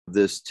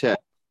this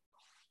text.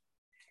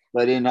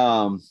 But in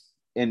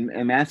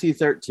Matthew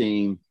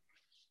 13,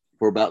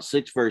 for about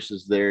 6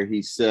 verses there,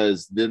 he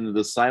says, then the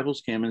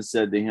disciples came and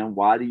said to him,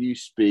 why do you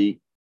speak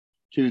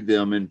to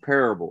them in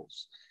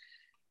parables?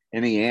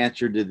 And he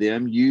answered to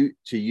them,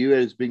 to you it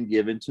has been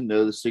given to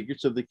know the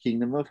secrets of the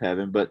kingdom of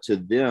heaven, but to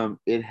them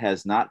it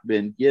has not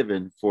been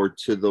given. For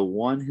to the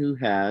one who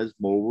has,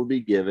 more will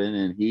be given,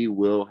 and he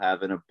will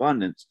have an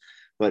abundance.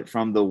 But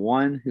from the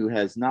one who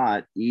has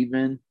not,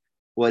 even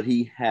what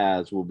he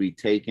has will be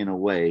taken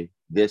away.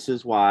 This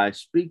is why I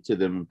speak to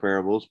them in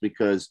parables,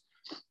 because,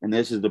 and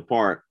this is the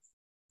part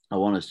I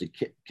want us to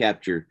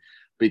capture,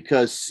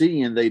 because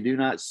seeing they do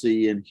not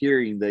see, and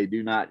hearing they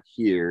do not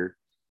hear,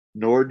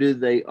 nor do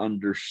they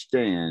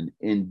understand.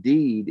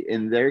 Indeed,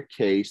 in their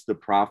case, the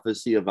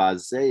prophecy of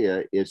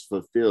Isaiah is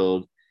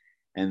fulfilled,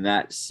 and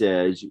that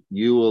says,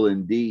 you will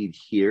indeed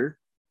hear,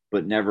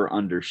 but never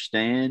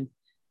understand,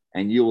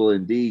 and you will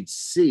indeed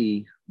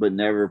see, but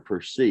never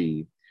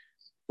perceive.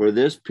 For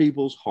this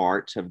people's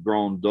hearts have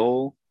grown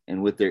dull,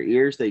 and with their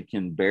ears they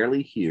can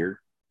barely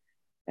hear,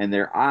 and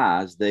their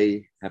eyes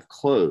they have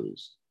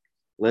closed,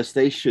 lest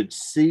they should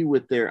see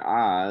with their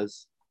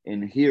eyes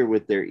and hear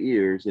with their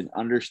ears and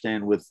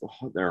understand with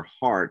their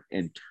heart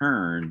and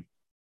turn,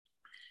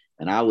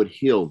 and I would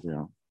heal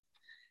them.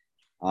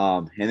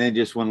 And then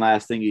just one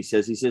last thing he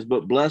says,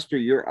 but blessed are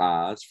your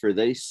eyes, for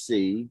they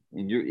see,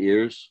 and your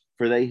ears,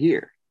 for they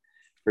hear.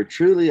 For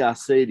truly I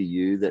say to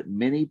you that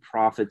many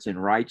prophets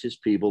and righteous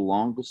people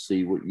long to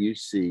see what you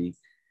see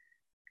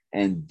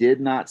and did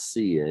not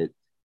see it,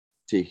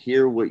 to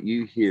hear what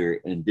you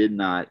hear and did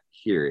not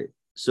hear it.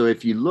 So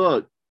if you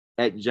look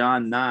at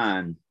John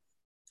 9,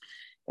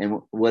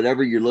 and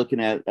whatever you're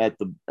looking at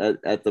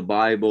the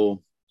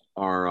Bible,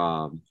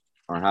 or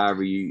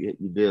however you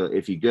do it,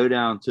 if you go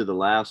down to the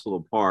last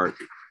little part,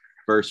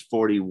 verse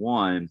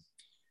 41,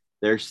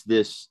 there's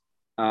this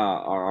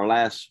our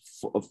last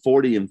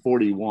 40 and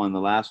 41, the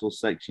last little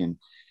section.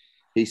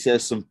 He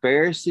says, some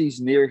Pharisees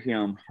near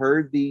him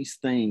heard these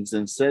things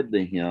and said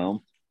to him,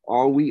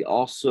 are we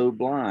also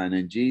blind?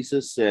 And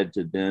Jesus said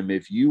to them,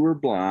 if you were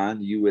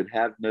blind, you would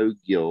have no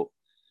guilt.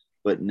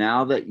 But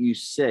now that you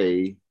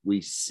say we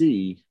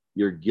see,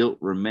 your guilt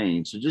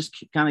remains. So just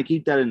kind of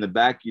keep that in the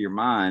back of your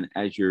mind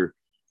as you're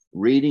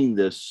reading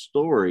this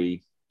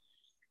story.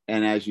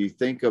 And as you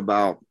think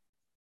about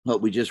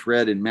what we just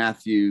read in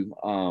Matthew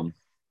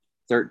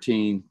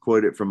 13,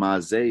 quoted from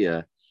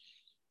Isaiah,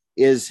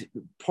 is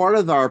part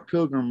of our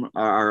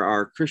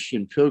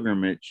Christian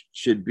pilgrimage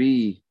should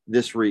be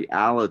this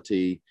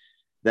reality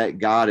that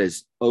God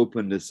has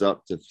opened us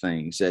up to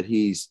things, that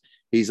he's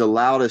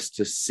allowed us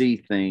to see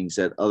things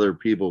that other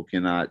people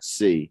cannot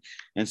see.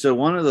 And so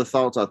one of the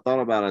thoughts I thought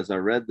about as I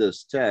read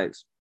this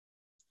text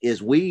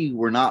is we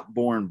were not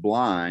born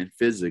blind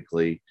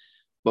physically,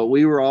 but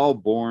we were all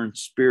born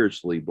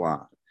spiritually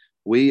blind.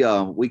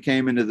 We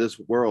came into this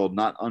world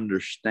not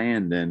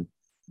understanding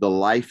the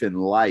life and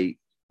light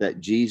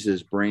that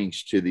Jesus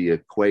brings to the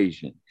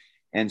equation.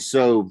 And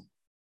so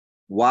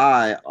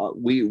why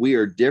we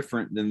are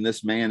different than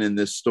this man in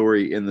this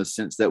story, in the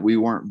sense that we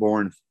weren't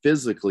born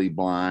physically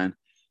blind,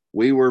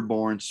 we were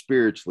born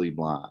spiritually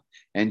blind.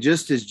 And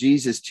just as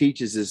Jesus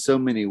teaches in so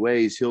many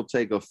ways, he'll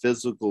take a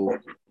physical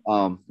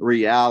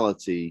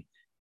reality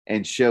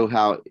and show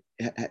how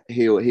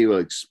he will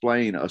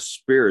explain a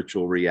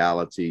spiritual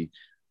reality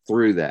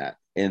through that.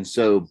 And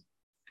so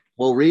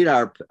we'll read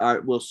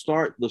we'll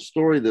start the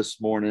story this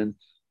morning.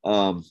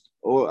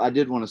 Or I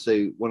did want to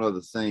say one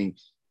other thing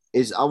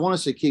is I want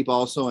us to keep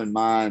also in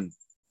mind,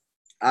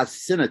 I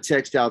sent a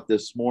text out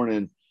this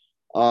morning.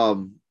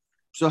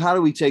 So how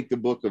do we take the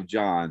book of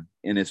John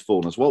in its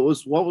fullness? What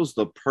was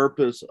the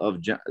purpose of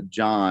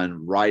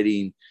John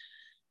writing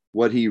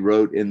what he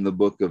wrote in the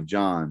book of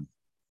John?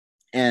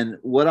 And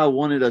what I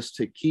wanted us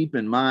to keep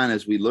in mind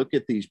as we look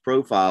at these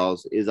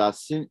profiles is I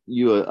sent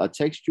you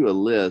text you a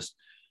list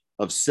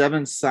of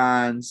 7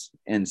 signs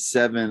and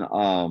 7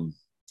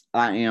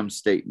 I am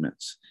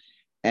statements.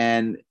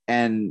 And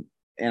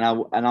I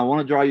want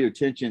to draw your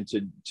attention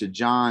to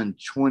John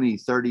 20,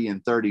 30,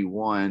 and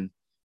 31,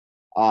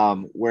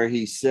 where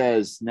he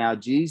says, now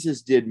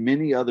Jesus did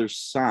many other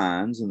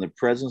signs in the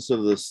presence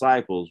of the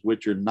disciples,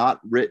 which are not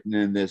written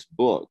in this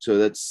book. So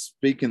that's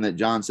speaking that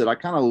John said, I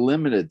kind of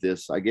limited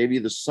this. I gave you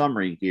the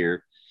summary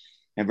here.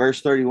 And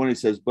verse 31, he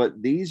says,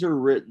 but these are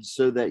written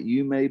so that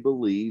you may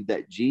believe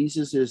that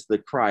Jesus is the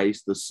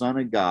Christ, the Son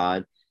of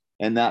God,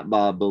 and that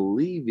by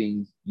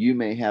believing you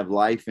may have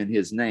life in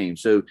his name.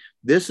 So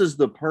this is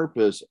the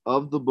purpose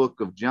of the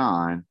book of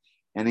John.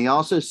 And he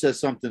also says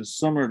something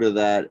similar to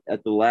that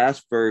at the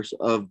last verse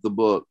of the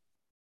book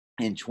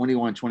in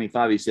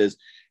 21-25. He says,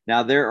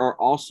 now there are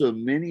also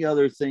many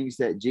other things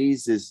that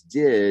Jesus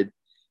did.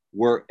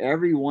 Were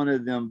every one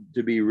of them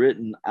to be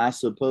written, I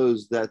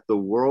suppose that the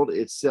world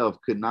itself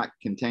could not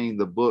contain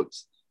the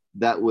books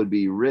that would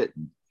be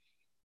written.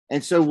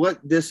 And so what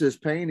this is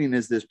painting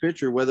is this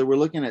picture, whether we're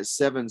looking at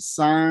 7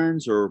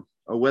 signs or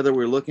whether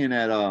we're looking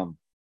at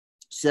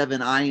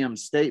 7 I am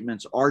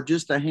statements, or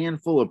just a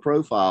handful of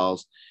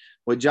profiles,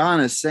 What John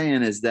is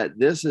saying is that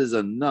this is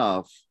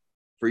enough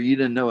for you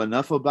to know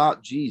enough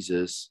about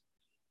Jesus.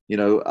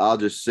 I'll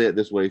just say it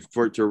this way,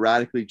 for it to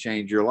radically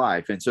change your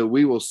life. And so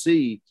we will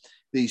see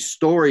these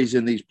stories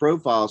in these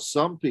profiles.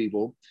 Some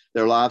people,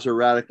 their lives are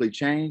radically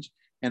changed,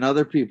 and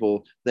other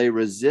people, they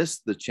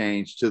resist the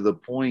change to the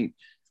point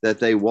that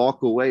they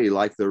walk away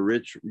like the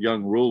rich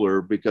young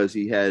ruler because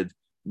he had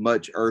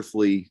much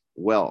earthly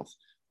wealth.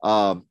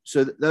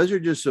 So those are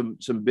just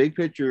some big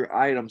picture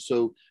items.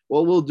 So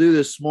what we'll do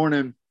this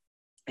morning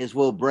is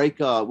we'll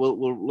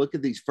look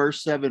at these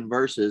first 7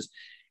 verses,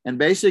 and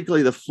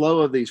basically the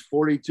flow of these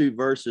 42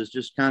 verses,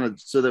 just kind of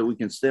so that we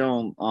can stay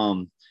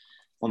on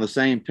the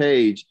same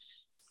page,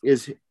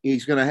 is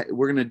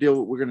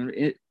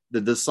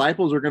the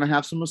disciples are going to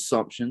have some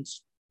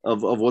assumptions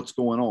of what's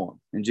going on,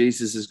 and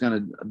Jesus is going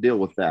to deal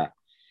with that.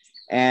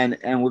 And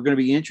we're going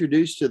to be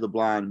introduced to the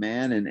blind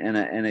man,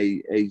 and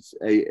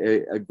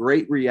a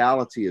great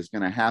reality is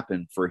going to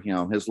happen for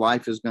him. His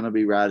life is going to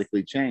be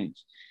radically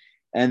changed.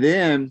 And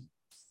then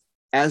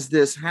as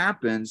this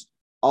happens,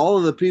 all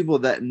of the people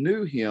that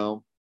knew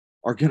him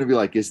are going to be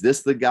like, is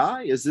this the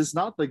guy? Is this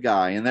not the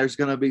guy? And there's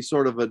going to be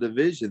sort of a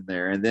division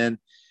there. And then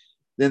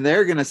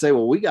they're going to say,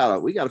 well, we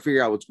got to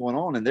figure out what's going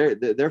on. And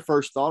their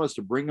first thought is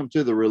to bring him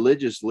to the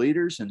religious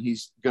leaders, and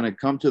he's going to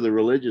come to the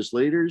religious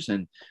leaders,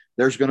 and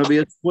there's going to be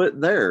a split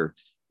there.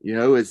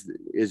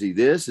 Is he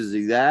this? Is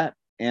he that?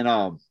 And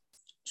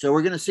so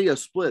we're going to see a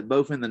split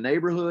both in the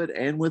neighborhood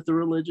and with the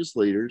religious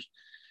leaders.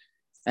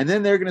 And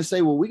then they're going to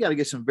say, well, we got to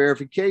get some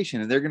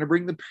verification. And they're going to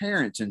bring the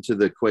parents into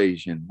the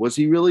equation. Was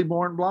he really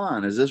born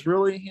blind? Is this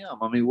really him?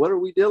 I mean, what are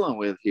we dealing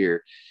with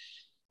here?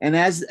 And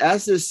as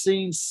this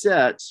scene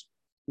sets,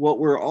 what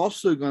we're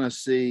also going to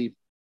see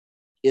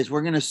is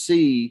we're going to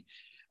see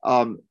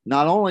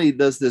not only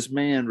does this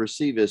man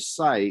receive his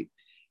sight,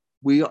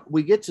 we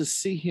get to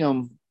see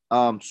him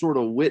sort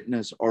of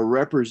witness or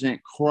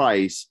represent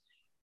Christ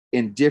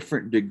in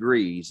different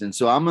degrees. And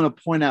so I'm going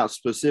to point out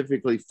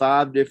specifically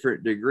 5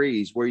 different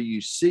degrees where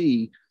you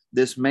see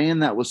this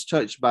man that was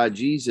touched by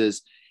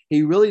Jesus.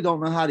 He really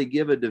don't know how to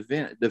give a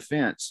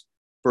defense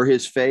for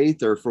his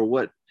faith or for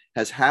what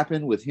has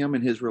happened with him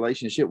and his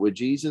relationship with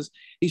Jesus.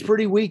 He's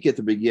pretty weak at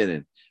the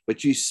beginning,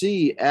 but you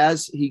see,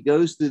 as he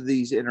goes through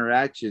these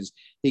interactions,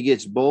 he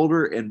gets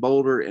bolder and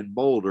bolder and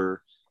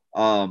bolder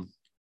to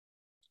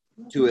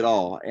it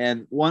all.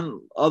 And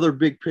one other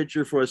big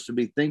picture for us to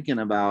be thinking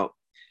about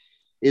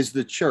is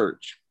the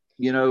church.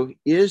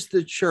 Is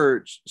the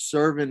church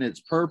serving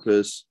its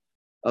purpose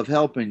of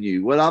helping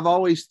you? What I've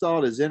always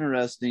thought is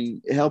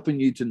interesting, helping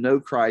you to know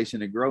Christ and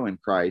to grow in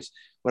Christ.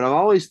 What I've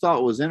always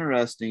thought was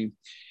interesting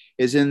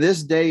is in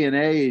this day and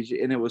age,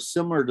 and it was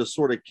similar to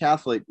sort of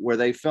Catholic, where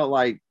they felt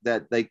like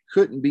that they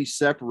couldn't be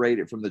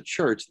separated from the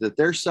church, that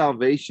their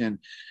salvation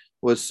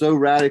was so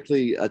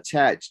radically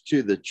attached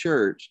to the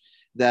church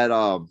that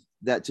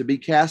that to be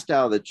cast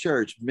out of the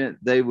church meant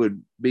they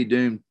would be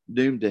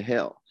doomed to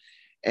hell.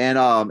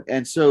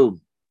 And so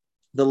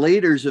the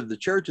leaders of the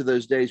church of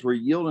those days were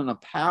yielding a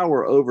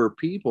power over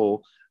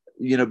people,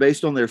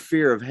 based on their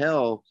fear of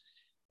hell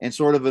in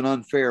sort of an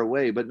unfair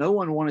way, but no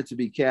one wanted to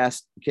be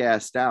cast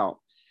out.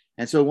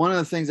 And so one of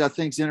the things I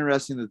think is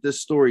interesting that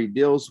this story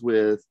deals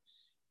with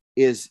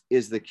is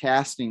the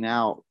casting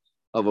out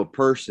of a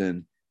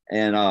person,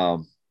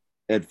 and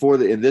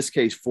in this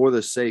case, for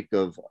the sake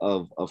of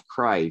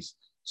Christ.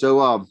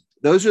 So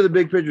those are the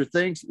big picture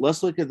things.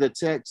 Let's look at the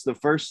text, the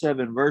first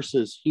 7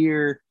 verses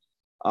here.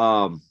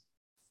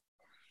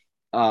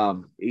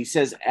 He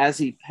says, as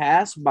he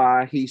passed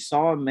by, he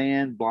saw a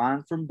man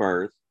blind from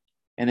birth,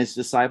 and his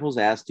disciples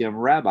asked him,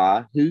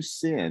 Rabbi, who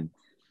sinned,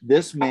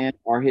 this man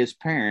or his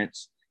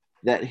parents,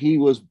 that he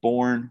was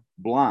born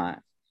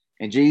blind?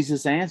 And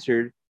Jesus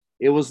answered,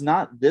 it was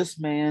not this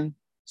man's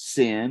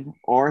sin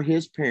or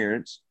his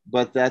parents,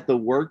 but that the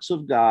works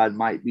of God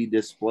might be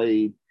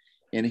displayed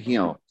in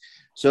him.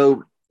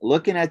 So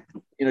looking at,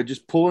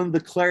 just pulling the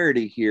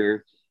clarity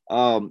here,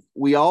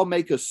 we all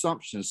make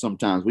assumptions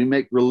sometimes. We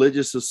make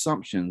religious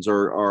assumptions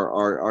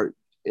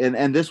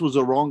and this was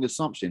a wrong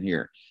assumption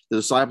here. The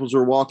disciples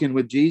are walking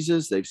with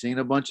Jesus. They've seen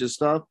a bunch of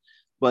stuff,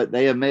 but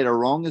they have made a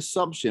wrong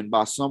assumption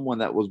by someone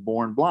that was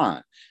born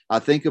blind. I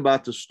think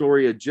about the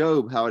story of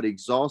Job, how it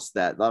exhausts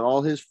that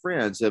all his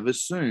friends have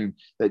assumed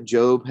that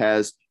Job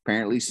has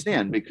apparently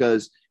sinned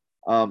because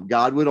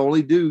God would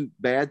only do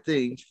bad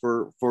things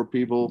for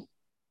people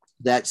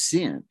that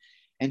sin.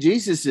 And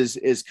Jesus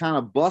is kind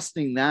of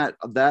busting that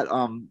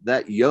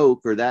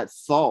yoke or that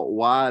thought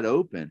wide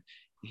open.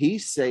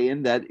 He's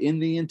saying that in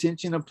the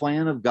intention and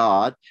plan of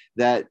God,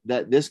 that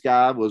this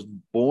guy was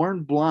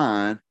born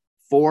blind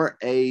for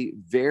a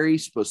very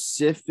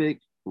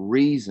specific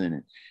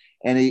reason.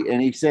 And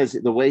he says,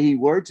 the way he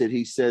words it,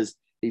 he says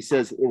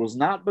it was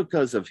not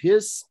because of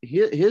his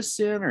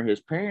sin or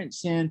his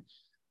parents' sin,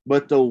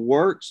 but the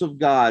works of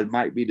God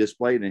might be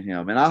displayed in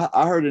him. And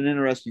I heard an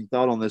interesting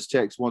thought on this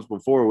text once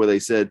before where they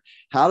said,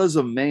 how does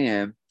a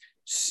man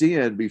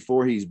sin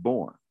before he's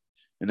born?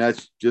 And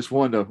that's just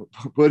one to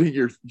put in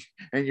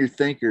your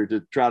thinker to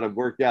try to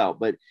work out.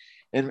 But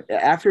and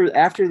after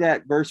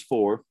that, verse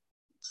 4,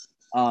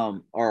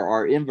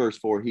 or in verse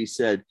 4, he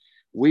said,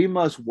 we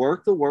must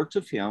work the works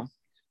of him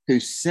who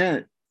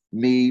sent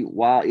me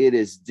while it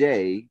is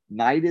day.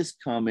 Night is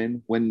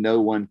coming when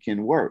no one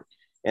can work.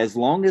 As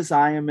long as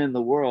I am in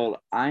the world,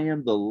 I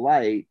am the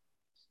light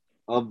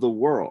of the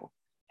world.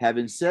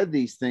 Having said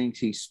these things,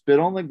 he spit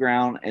on the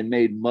ground and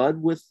made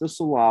mud with the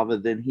saliva.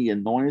 Then he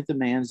anointed the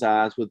man's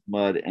eyes with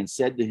mud and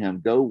said to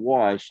him, go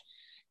wash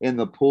in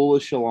the pool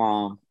of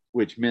Siloam,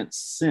 which meant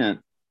sent.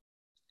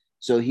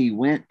 So he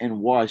went and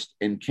washed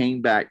and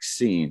came back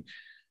seeing.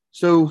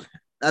 So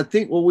I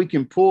think what we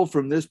can pull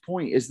from this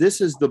point is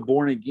this is the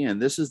born again.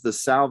 This is the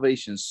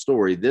salvation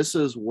story. This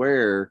is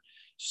where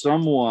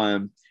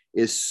someone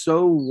is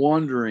so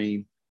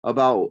wondering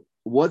about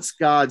what's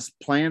God's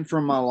plan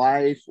for my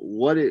life.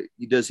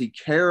 Does he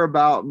care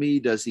about me?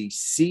 Does he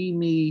see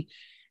me?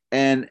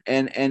 And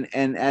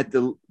at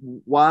the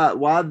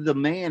why the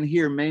man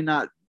here may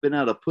not been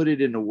able to put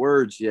it into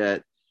words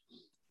yet,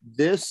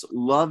 this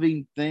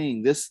loving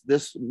thing, this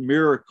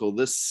miracle,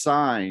 this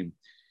sign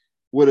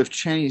would have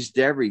changed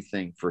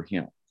everything for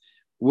him.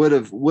 Would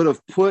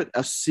have put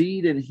a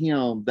seed in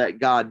him that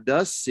God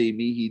does see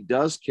me. He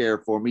does care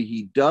for me.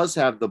 He does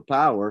have the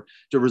power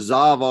to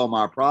resolve all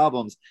my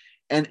problems.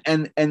 And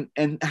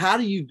how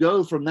do you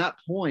go from that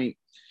point?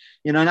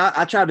 You know, and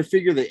I tried to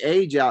figure the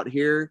age out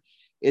here.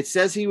 It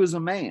says he was a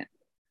man.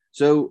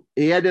 So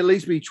he had to at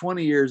least be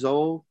 20 years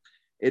old.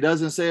 It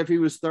doesn't say if he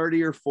was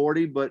 30 or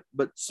 40, but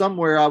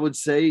somewhere I would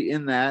say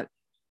in that.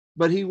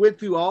 But he went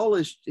through all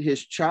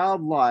his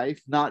child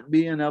life not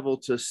being able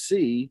to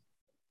see.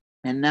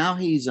 And now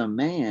he's a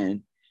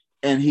man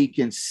and he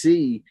can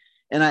see.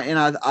 And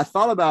I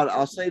thought about it.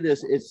 I'll say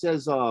this. It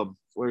says,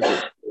 where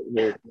is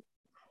it?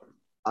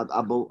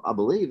 I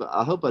believe,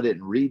 I hope I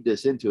didn't read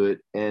this into it.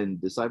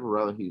 And disciple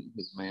Rowan,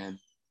 his man,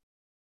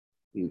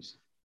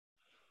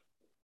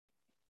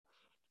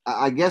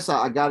 I guess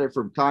I got it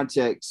from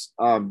context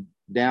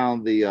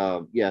down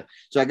the,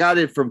 So I got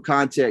it from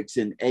context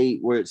in 8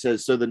 where it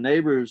says, so the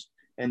neighbors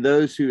and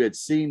those who had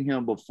seen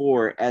him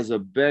before as a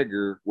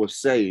beggar was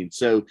saying.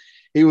 So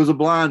he was a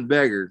blind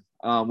beggar.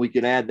 We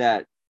could add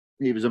that.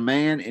 He was a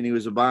man and he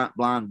was a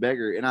blind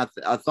beggar. And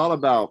I thought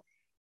about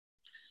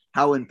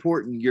how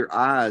important your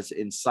eyes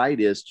and sight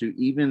is to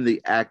even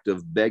the act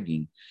of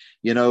begging.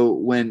 You know,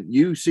 when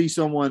you see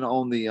someone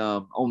on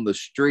the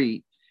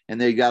street and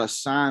they got a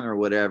sign or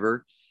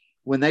whatever,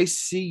 when they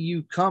see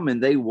you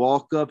coming, they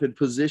walk up and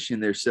position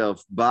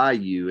themselves by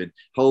you and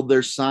hold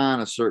their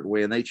sign a certain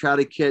way. And they try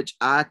to catch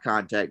eye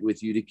contact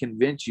with you to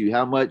convince you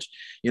how much,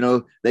 you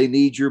know, they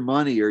need your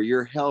money or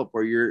your help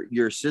or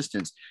your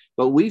assistance.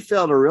 But we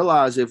fail to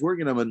realize if we're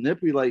going to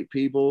manipulate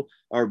people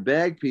or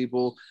beg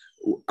people,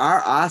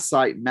 our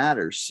eyesight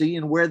matters,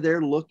 seeing where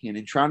they're looking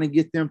and trying to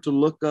get them to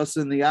look us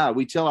in the eye.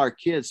 We tell our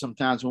kids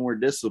sometimes when we're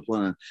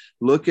disciplining,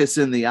 look us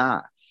in the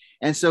eye.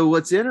 And so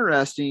what's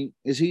interesting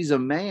is he's a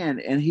man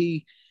and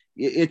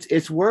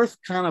it's worth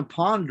kind of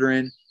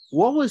pondering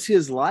what was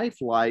his life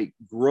like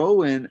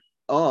growing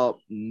up,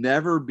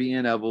 never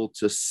being able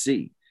to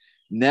see,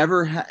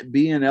 never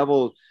being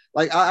able,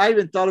 like I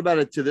even thought about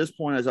it to this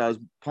point as I was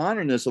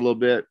pondering this a little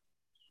bit.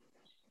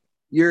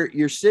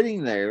 You're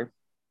sitting there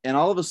and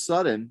all of a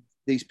sudden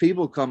these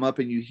people come up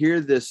and you hear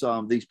this,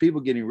 these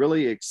people getting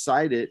really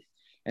excited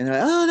and they're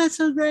like, oh, that's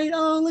so great.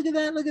 Oh, look at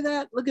that. Look at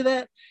that. Look at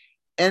that.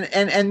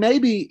 And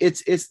maybe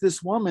it's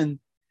this woman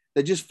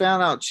that just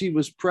found out she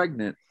was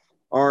pregnant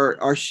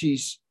or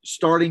she's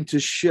starting to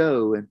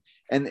show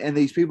and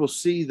these people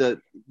see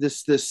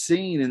this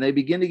scene and they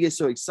begin to get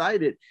so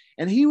excited.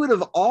 And he would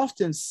have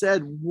often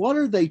said, what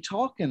are they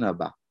talking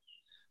about?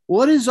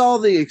 What is all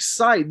the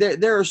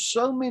excitement? There are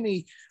so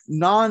many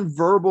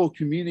nonverbal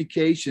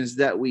communications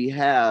that we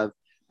have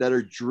that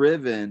are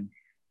driven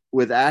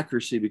with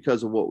accuracy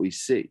because of what we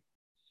see.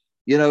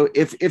 You know,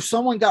 if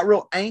someone got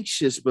real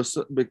anxious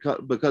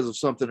because of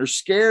something or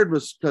scared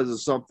because of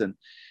something,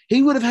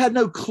 he would have had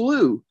no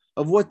clue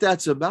of what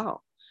that's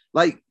about.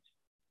 Like,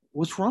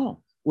 what's wrong?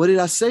 What did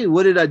I say?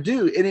 What did I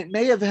do? And it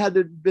may have had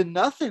to been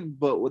nothing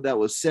but what that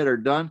was said or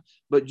done,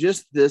 but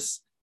just this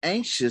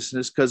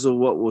anxiousness because of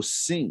what was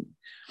seen.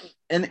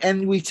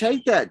 And we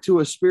take that to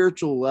a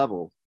spiritual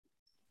level.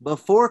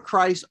 Before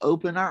Christ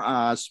opened our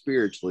eyes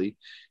spiritually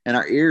and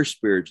our ears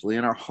spiritually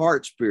and our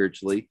heart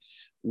spiritually,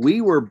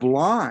 we were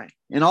blind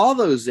in all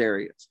those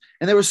areas.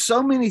 And there were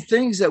so many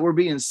things that were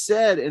being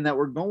said and that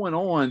were going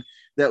on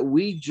that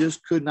we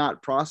just could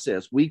not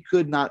process. We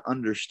could not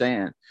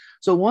understand.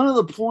 So one of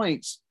the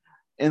points,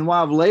 and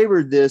why I've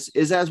labored this,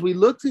 is as we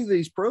look through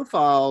these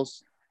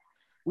profiles,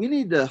 we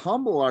need to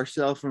humble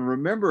ourselves and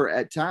remember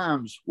at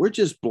times we're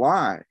just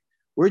blind.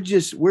 We're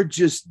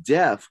just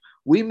deaf.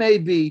 We may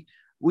be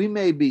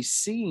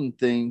seeing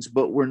things,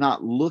 but we're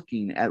not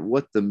looking at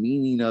what the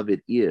meaning of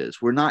it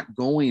is. We're not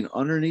going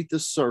underneath the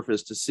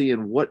surface to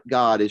seeing what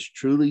God is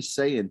truly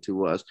saying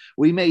to us.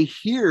 We may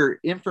hear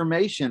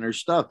information or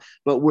stuff,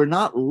 but we're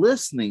not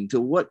listening to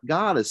what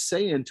God is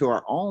saying to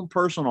our own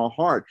personal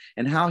heart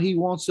and how he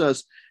wants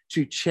us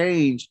to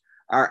change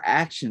our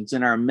actions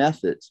and our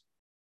methods.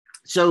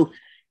 So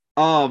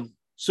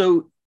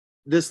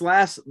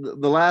the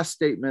last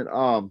statement,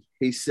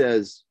 he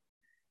says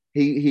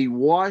he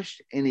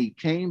washed and he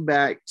came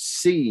back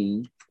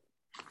seeing.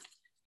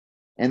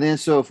 And then,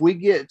 so if we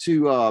get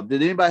to,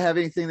 did anybody have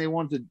anything they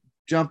wanted to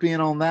jump in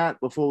on that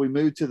before we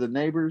move to the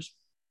neighbors?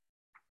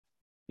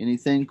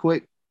 Anything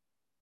quick?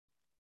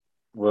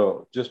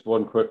 Well, just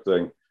one quick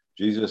thing.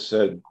 Jesus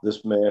said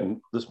this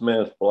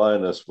man's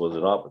blindness was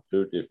an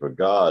opportunity for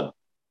God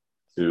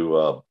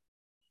to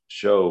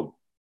show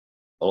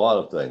a lot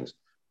of things.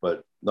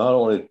 But not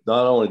only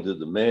did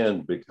the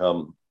man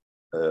become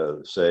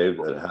saved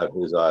and have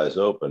his eyes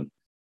open,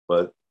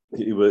 but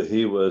he was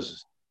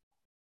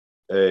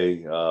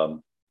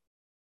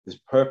his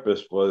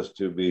purpose was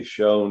to be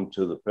shown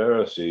to the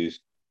Pharisees.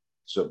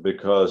 So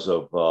because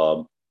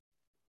of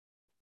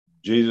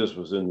Jesus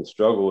was in the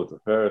struggle with the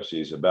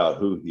Pharisees about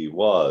who he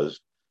was,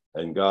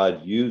 and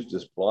God used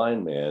this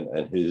blind man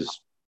and his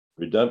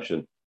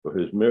redemption for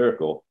his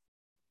miracle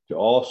to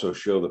also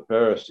show the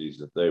Pharisees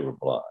that they were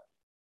blind.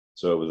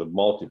 So it was a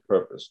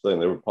multi-purpose thing.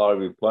 There would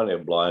probably be plenty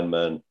of blind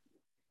men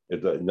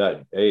in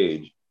that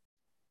age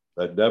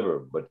that never,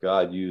 but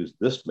God used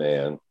this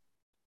man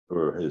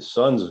for his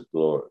son's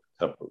glory,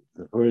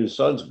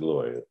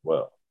 as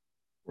well.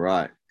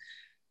 Right.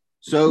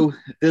 So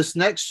this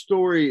next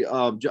story,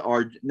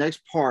 our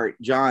next part,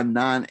 John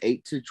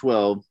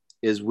 9:8-12,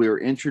 is we're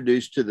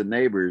introduced to the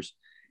neighbors,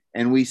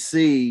 and we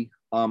see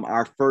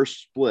our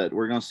first split.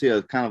 We're going to see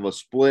a kind of a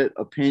split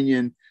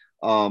opinion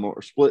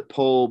or split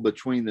poll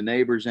between the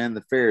neighbors and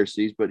the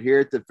Pharisees. But here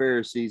at the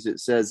Pharisees, it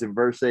says in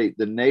verse 8,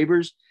 the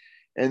neighbors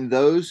and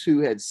those who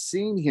had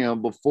seen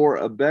him before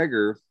a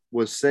beggar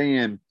was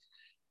saying,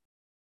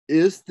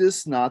 is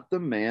this not the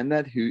man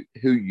that who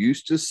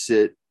used to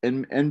sit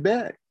and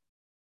beg?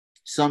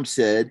 Some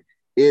said,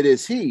 it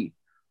is he.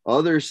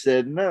 Others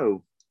said,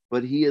 no,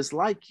 but he is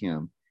like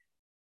him.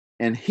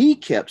 And he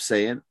kept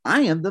saying,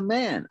 I am the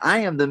man. I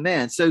am the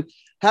man. So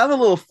have a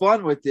little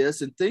fun with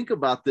this and think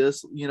about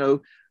this,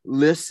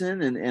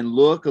 listen and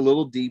look a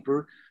little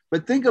deeper.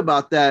 But think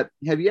about that.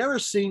 Have you ever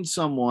seen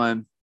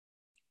someone?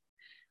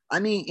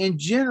 I mean, in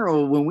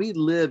general, when we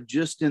live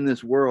just in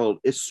this world,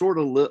 it's sort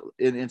of,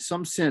 in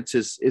some sense,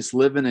 it's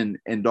living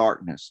in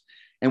darkness.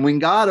 And when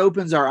God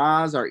opens our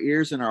eyes, our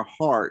ears, and our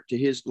heart to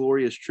his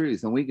glorious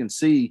truth, and we can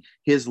see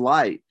his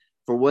light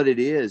for what it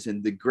is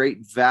and the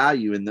great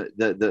value and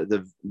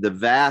the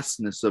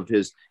vastness of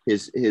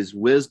his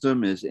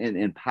wisdom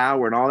and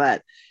power and all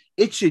that,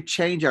 it should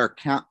change our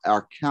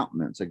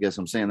countenance. I guess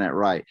I'm saying that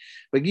right.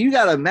 But you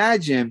got to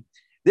imagine,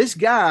 this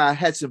guy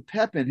had some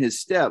pep in his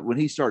step when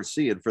he started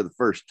seeing for the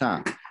first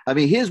time. I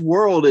mean, his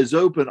world is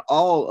open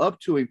all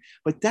up to him,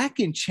 but that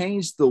can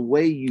change the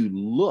way you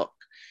look.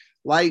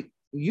 Like,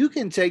 you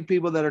can take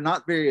people that are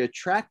not very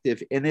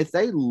attractive, and if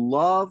they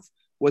love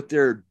what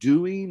they're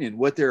doing and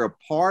what they're a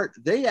part,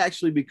 they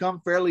actually become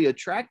fairly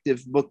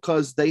attractive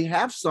because they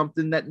have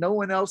something that no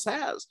one else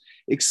has: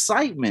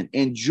 excitement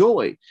and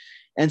joy.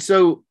 And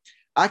so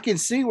I can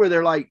see where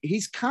they're like,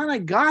 he's kind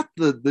of got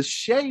the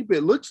shape,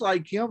 it looks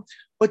like him,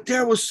 but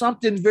there was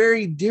something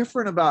very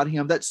different about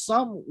him that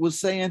some was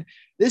saying,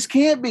 this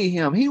can't be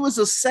him. He was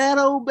a sad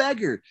old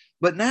beggar,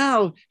 but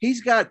now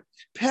he's got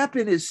pep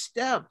in his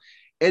step.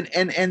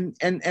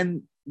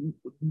 And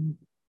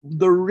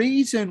the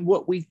reason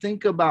what we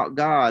think about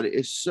God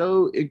is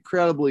so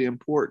incredibly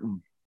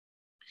important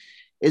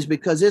is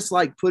because it's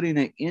like putting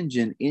an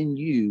engine in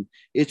you.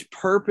 It's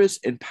purpose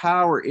and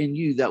power in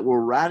you that will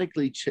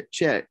radically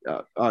change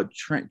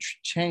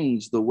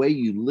the way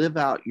you live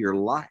out your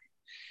life.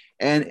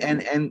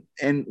 And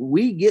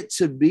we get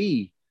to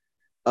be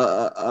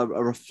a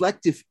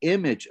reflective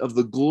image of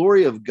the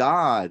glory of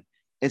God.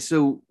 And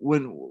so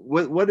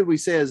what did we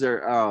say as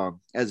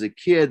a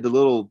kid? The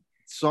little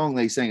song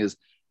they sang is,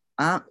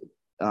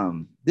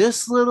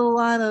 this little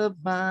light of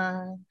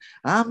mine,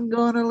 I'm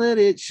gonna let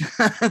it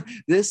shine.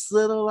 This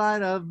little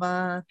light of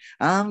mine,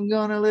 I'm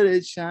gonna let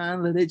it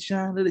shine, let it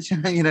shine, let it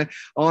shine,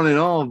 on and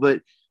on.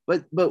 But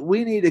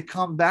we need to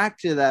come back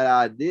to that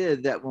idea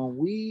that when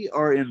we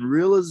are in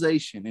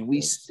realization and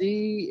we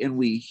see and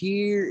we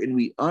hear and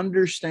we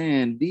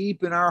understand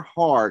deep in our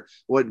heart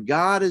what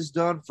God has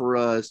done for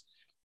us,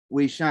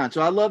 we shine.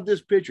 So I love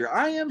this picture.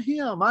 I am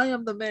him. I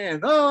am the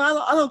man. Oh,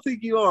 I don't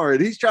think you are. And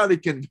he's trying to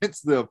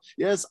convince them,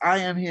 yes, I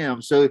am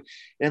him. So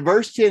in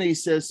verse 10, he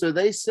says, so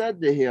they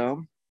said to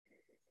him,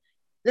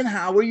 then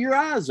how were your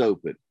eyes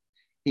open?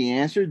 He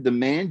answered, the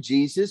man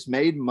Jesus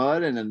made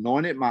mud and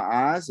anointed my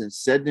eyes and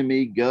said to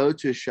me, go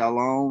to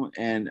Siloam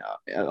and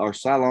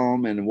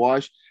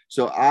wash.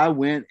 So I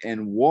went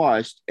and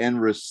washed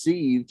and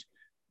received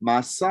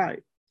my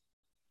sight.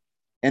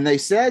 And they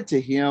said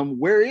to him,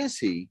 where is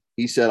he?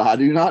 He said, I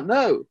do not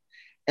know.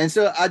 And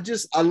so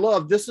I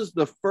love, this is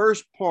the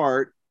first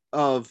part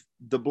of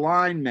the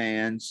blind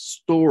man's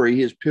story,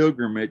 his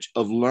pilgrimage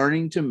of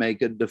learning to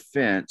make a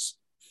defense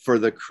for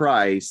the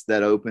Christ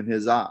that opened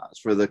his eyes,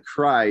 for the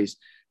Christ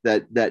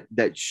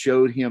that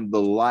showed him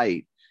the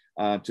light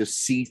to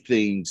see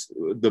things,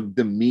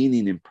 the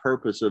meaning and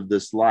purpose of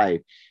this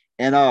life.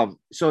 And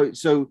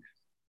so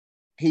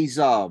he's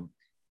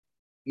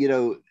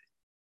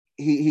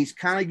he's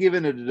kind of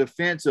given a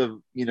defense of,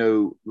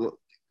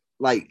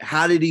 like,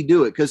 how did he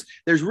do it? Because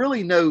there's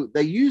really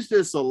they use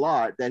this a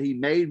lot, that he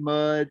made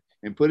mud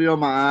and put it on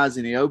my eyes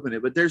and he opened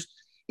it. But there's,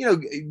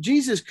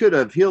 Jesus could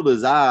have healed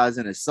his eyes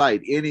and his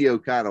sight any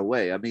kind of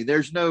way. I mean,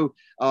 there's no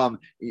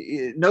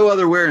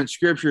other where in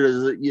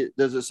scripture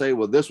does it say,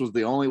 well, this was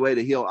the only way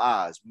to heal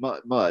eyes,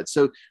 mud.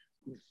 So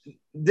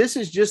this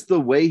is just the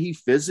way he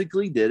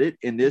physically did it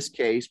in this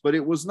case, but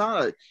it was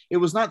not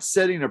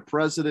setting a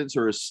precedence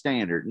or a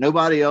standard.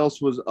 Nobody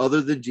else was, other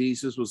than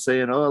Jesus, was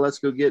saying, oh, let's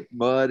go get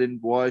mud and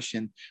wash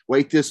and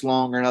wait this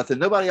long or nothing.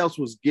 Nobody else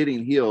was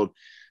getting healed,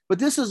 but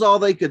this is all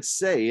they could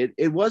say.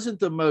 It wasn't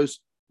the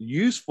most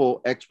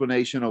useful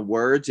explanation of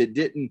words. It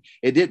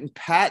didn't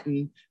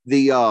patent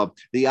the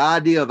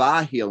idea of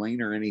eye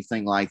healing or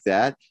anything like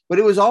that, but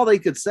it was all they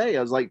could say.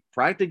 I was like,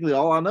 practically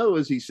all I know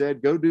is he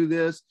said, go do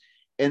this.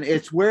 And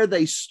it's where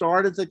they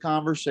started the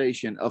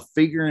conversation of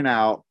figuring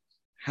out,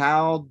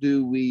 how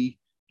do we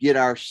get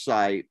our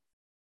sight?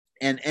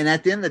 And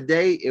at the end of the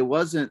day, it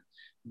wasn't,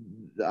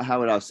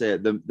 how would I say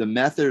it, the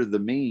method or the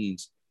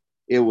means.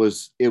 It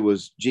was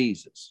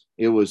Jesus.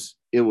 It was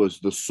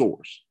the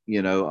source.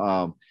 He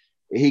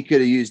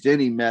could have used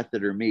any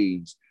method or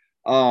means.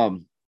 But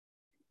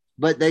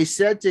they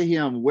said to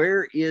him,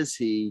 where is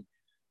he?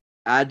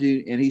 And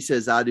he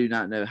says, I do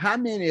not know. How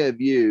many of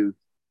you,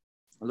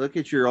 look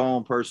at your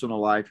own personal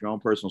life, your own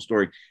personal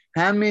story.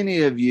 How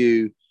many of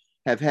you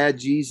have had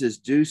Jesus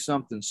do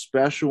something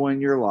special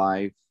in your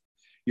life?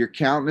 Your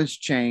countenance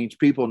changed.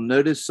 People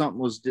noticed something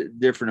was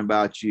different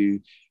about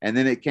you. And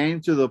then it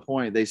came to the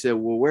point they said,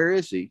 well, where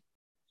is he?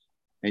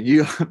 And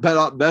you,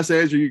 best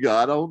answer you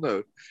got, I don't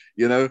know.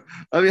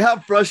 I mean, how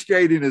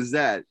frustrating is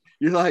that?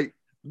 You're like,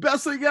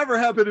 best thing ever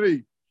happened to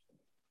me.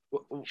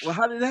 Well,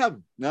 how did it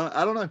happen? No,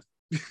 I don't know.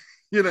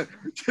 He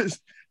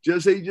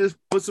just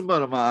put some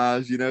mud on my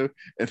eyes, and they're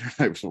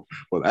like,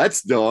 well,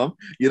 that's dumb,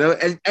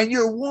 and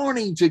you're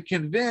wanting to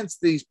convince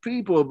these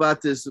people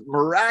about this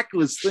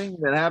miraculous thing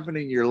that happened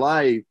in your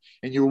life,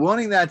 and you're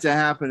wanting that to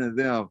happen to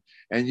them,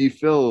 and you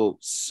feel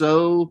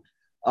so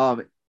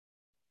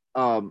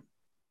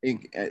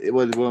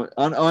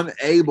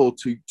unable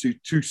to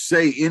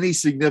say any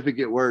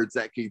significant words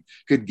that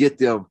could get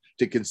them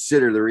to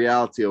consider the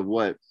reality of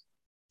what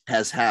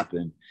has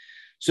happened.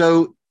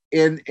 So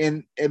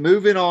and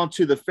moving on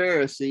to the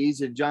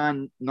Pharisees in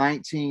John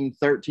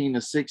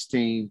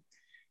 19:13-16.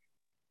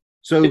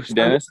 So hey,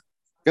 Dennis,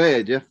 go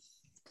ahead, Jeff.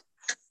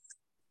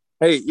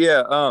 Hey,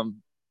 yeah.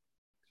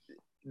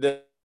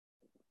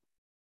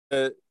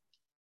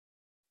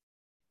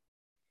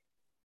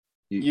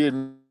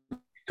 You're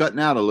cutting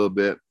out a little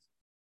bit.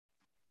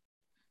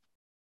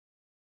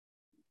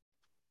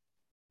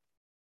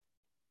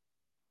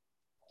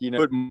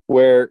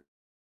 Where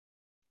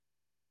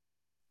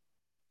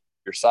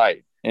your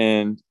sight,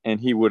 and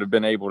he would have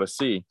been able to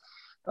see.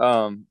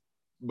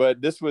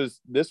 But this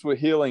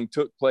healing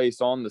took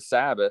place on the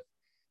Sabbath,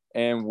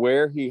 and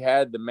where he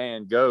had the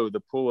man go, the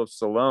pool of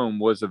Siloam,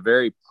 was a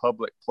very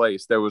public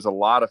place. There was a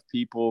lot of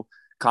people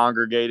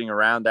congregating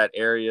around that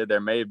area. There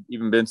may have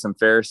even been some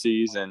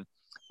Pharisees and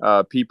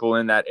people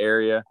in that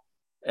area.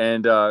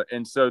 And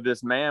so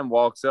this man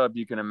walks up.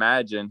 You can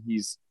imagine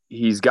he's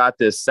got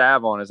this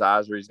salve on his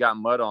eyes, or he's got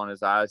mud on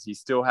his eyes.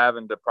 He's still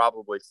having to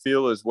probably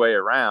feel his way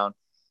around.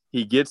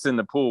 He gets in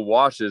the pool,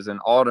 washes, and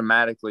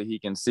automatically he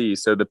can see.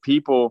 So the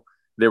people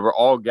that were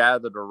all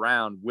gathered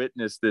around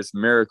witnessed this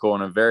miracle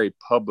in a very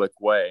public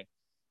way.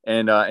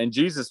 And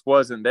Jesus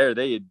wasn't there.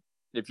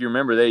 If you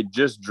remember, they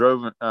just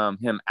drove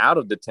him out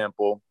of the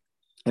temple,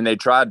 and they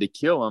tried to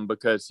kill him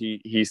because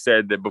he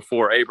said that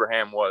before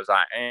Abraham was,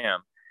 I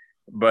am.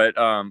 But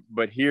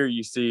here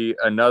you see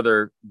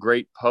another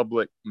great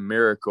public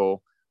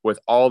miracle with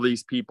all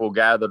these people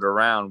gathered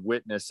around,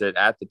 witness it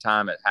at the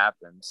time it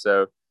happened.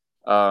 So,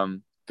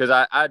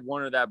 because I'd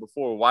wondered that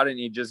before, why didn't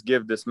he just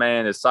give this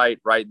man his sight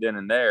right then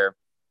and there?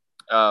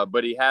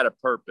 But he had a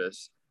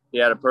purpose. He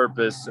had a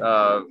purpose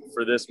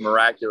for this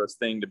miraculous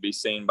thing to be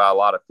seen by a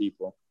lot of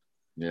people.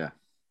 Yeah.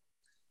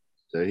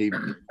 So he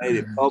made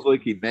it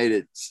public. He made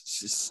it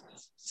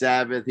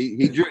Sabbath.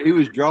 He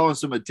was drawing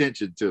some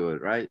attention to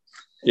it, right?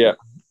 Yeah.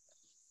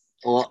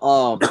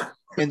 Well,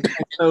 and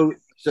so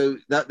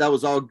that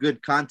was all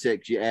good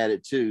context you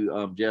added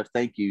too, Jeff.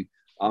 Thank you.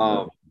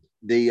 But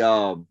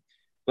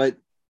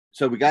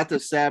so we got the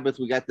Sabbath,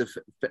 we got the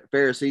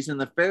Pharisees, and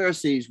the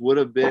Pharisees would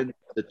have been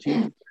the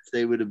teachers.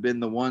 They would have been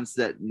the ones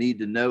that need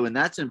to know, and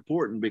that's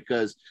important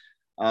because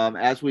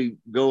as we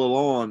go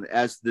along,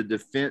 as the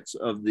defense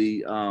of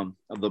the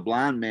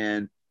blind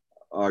man,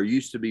 or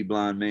used to be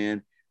blind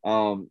man,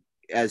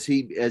 as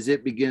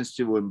it begins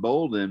to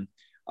embolden.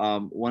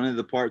 One of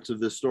the parts of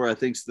this story I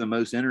think is the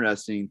most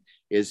interesting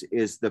is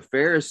the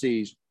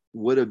Pharisees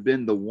would have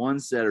been the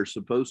ones that are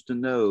supposed to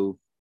know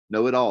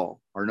it all,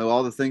 or know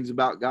all the things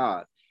about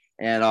God.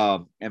 And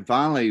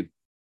finally,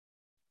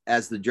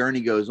 as the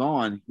journey goes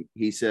on,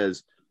 he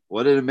says,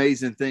 what an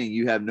amazing thing.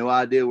 You have no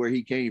idea where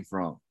he came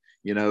from,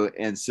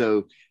 And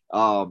so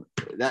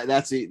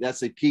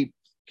that's a key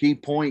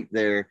point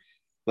there.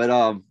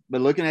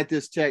 But looking at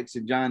this text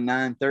in John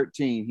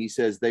 9:13, he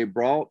says they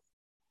brought,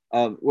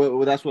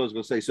 well, that's what I was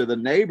going to say. So the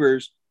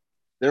neighbors,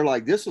 they're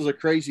like, this is a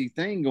crazy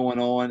thing going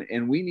on,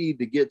 and we need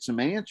to get some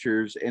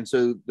answers. And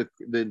so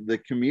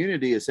the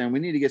community is saying, we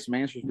need to get some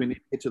answers. We need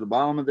to get to the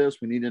bottom of this.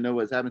 We need to know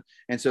what's happening.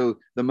 And so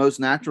the most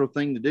natural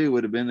thing to do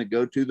would have been to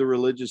go to the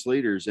religious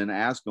leaders and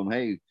ask them,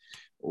 hey,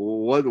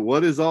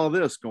 what is all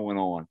this going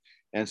on?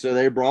 And so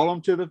they brought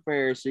him to the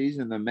Pharisees,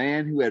 and the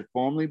man who had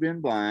formerly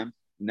been blind,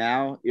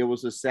 now it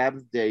was a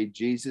Sabbath day,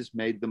 Jesus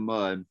made the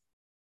mud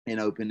and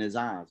opened his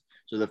eyes.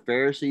 So the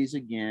Pharisees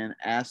again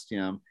asked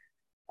him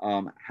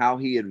how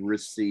he had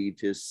received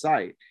his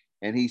sight.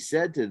 And he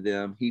said to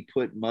them, he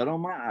put mud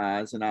on my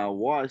eyes, and I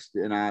washed,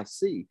 and I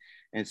see.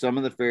 And some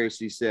of the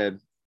Pharisees said,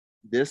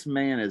 this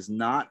man is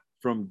not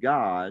from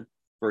God,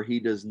 for he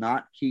does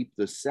not keep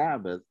the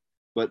Sabbath.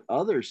 But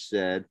others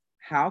said,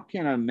 how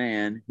can a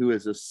man who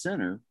is a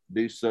sinner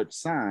do such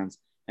signs?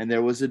 And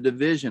there was a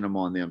division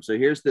among them. So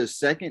here's the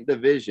second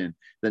division.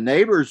 The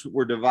neighbors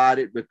were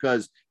divided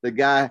because the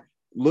guy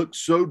looked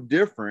so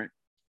different.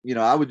 You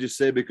know, I would just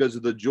say because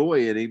of the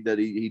joy in him that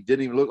he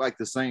didn't even look like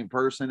the same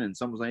person. And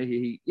some was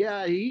saying,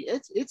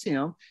 it's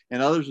him.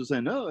 And others were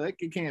saying, no, it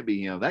can't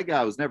be him. That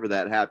guy was never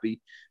that happy.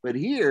 But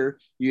here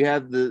you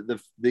have the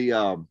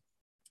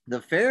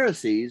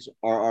Pharisees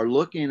are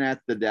looking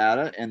at the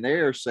data, and they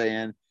are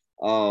saying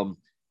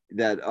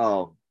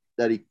that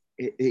he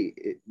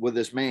well,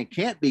 this man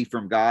can't be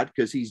from God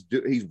because he's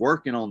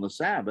working on the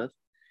Sabbath.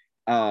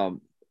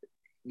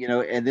 You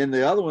know, and then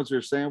the other ones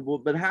are saying, well,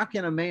 but how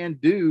can a man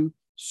do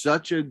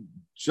such a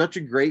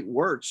great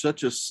work,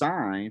 such a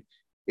sign,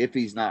 if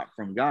he's not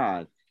from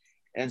God?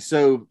 And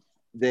so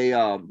they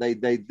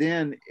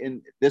then,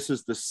 and this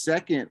is the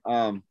second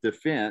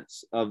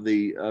defense of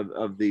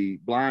the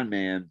blind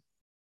man.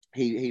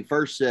 He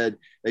first said,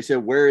 they said,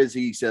 where is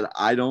he? He said,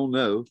 I don't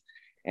know.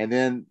 And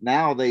then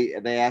now they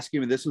ask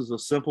him, and this is a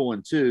simple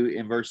one too.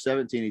 In verse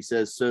 17, he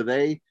says, so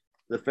the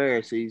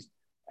Pharisees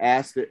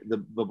asked the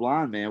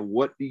blind man,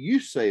 what do you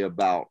say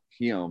about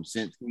him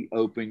since he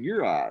opened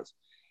your eyes?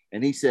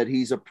 And he said,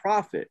 he's a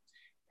prophet.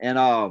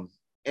 And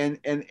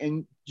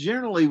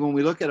generally, when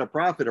we look at a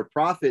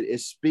prophet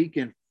is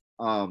speaking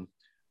for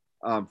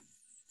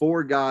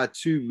God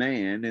to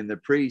man, and the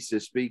priest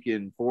is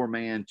speaking for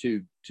man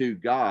to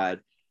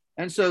God.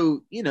 And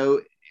so, you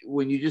know,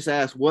 when you just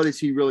ask, what is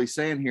he really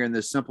saying here in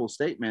this simple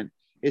statement?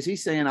 Is he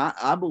saying,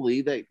 I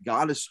believe that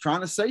God is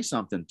trying to say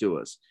something to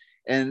us.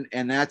 And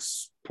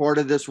that's part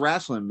of this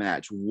wrestling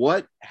match.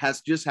 What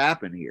has just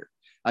happened here?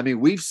 I mean,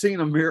 we've seen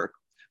a miracle.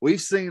 We've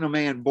seen a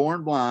man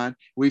born blind.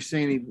 We've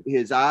seen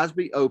his eyes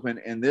be open,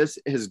 and this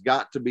has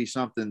got to be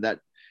something that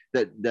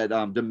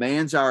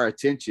demands our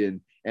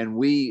attention, and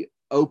we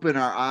open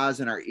our eyes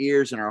and our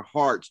ears and our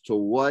hearts to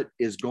what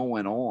is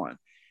going on.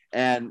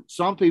 And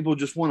some people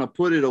just want to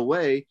put it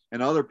away,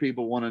 and other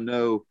people want to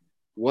know,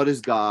 what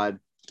is God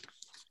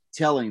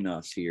telling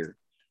us here?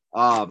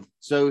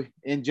 So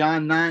in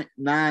John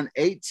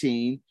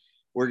 9:18,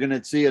 we're going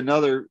to see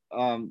another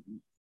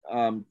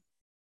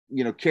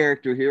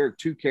character here,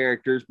 two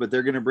characters, but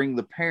they're going to bring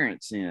the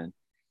parents in.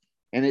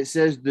 And it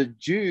says the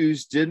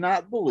Jews did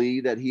not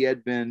believe that he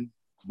had been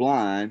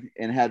blind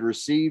and had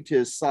received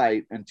his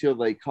sight until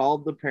they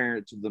called the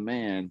parents of the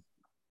man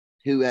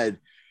who had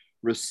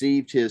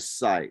received his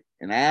sight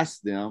and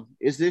asked them,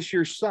 is this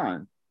your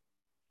son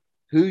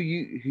who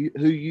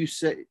you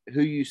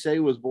say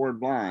was born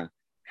blind?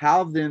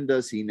 How then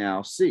does he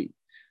now see?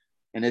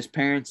 And his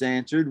parents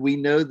answered, we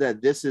know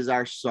that this is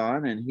our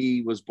son, and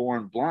he was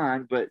born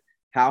blind, but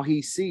how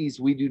he sees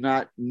we do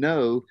not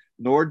know,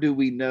 nor do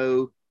we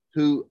know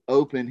who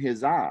opened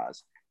his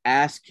eyes.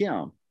 Ask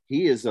him.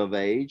 He is of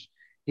age.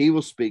 He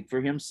will speak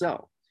for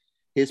himself.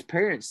 His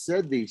parents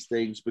said these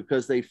things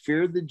because they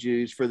feared the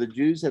Jews, for the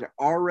Jews had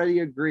already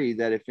agreed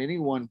that if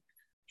anyone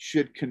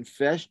should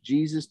confess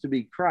Jesus to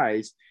be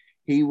Christ,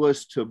 he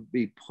was to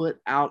be put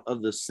out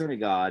of the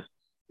synagogue.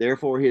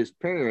 Therefore, his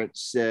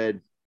parents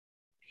said,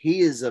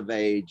 he is of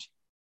age.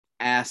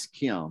 Ask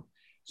him.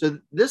 So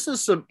this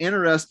is some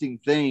interesting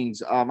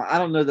things. I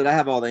don't know that I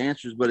have all the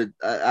answers, but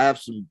I have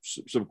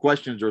some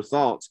questions or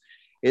thoughts.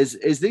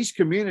 Is these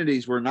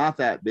communities were not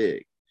that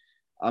big.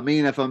 I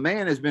mean, if a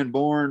man has been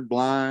born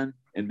blind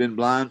and been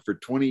blind for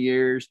 20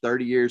 years,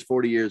 30 years,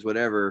 40 years,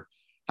 whatever,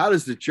 how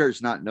does the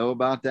church not know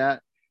about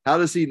that? How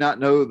does he not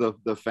know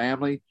the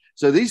family?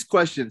 So these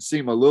questions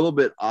seem a little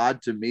bit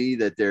odd to me,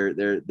 that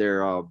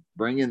they're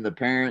bringing the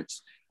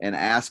parents and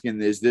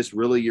asking, is this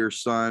really your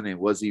son? And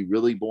was he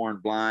really born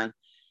blind?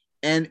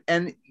 And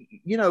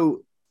you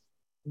know,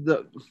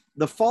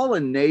 the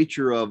fallen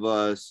nature of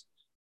us,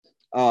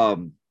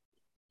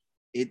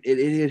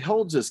 it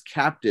holds us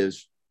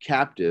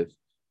captive.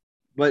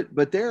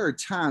 But there are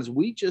times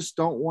we just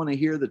don't want to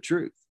hear the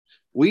truth.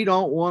 We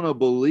don't want to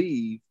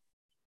believe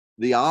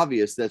the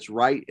obvious that's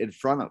right in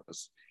front of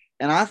us.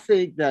 And I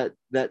think that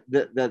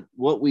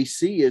what we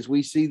see is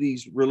we see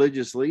these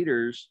religious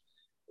leaders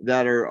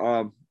that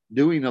are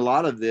doing a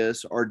lot of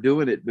this are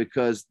doing it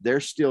because they're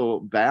still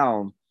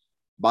bound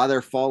by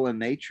their fallen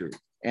nature.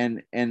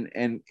 and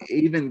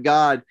even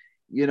God,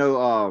 you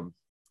know,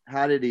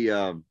 how did he?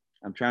 I'm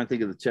trying to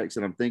think of the text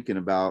that I'm thinking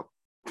about.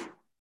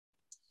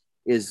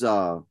 Is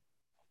I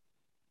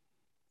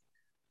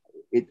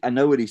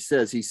know what he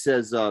says. He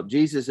says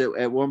Jesus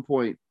at one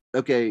point.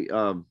 Okay,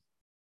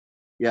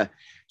 yeah.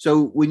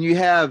 So when you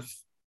have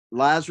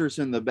Lazarus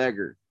and the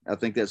beggar, I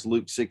think that's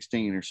Luke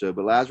 16 or so.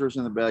 But Lazarus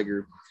and the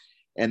beggar,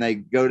 and they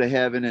go to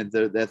heaven at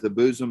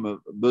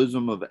the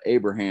bosom of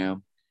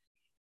Abraham,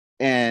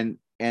 and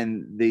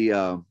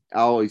the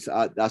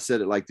I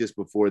said it like this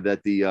before,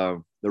 that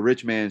the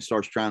rich man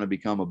starts trying to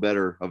become a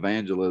better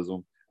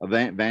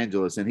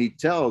evangelist, and he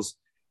tells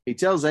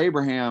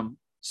Abraham,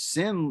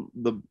 send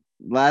the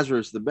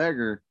Lazarus the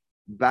beggar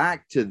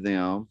back to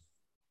them.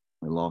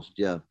 We lost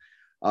Jeff.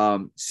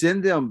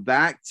 Send them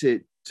back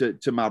to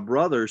my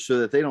brothers so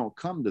that they don't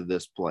come to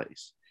this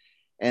place.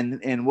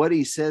 And what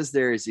he says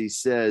there is, he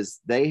says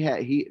they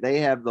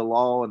have the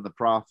law and the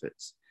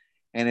prophets,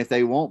 and if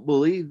they won't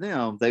believe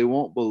them, they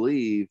won't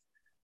believe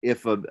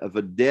if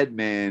a dead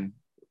man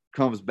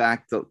comes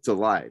back to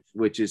life,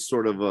 which is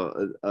sort of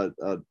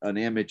an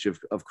image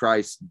of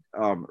Christ's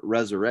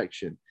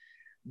resurrection.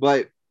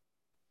 But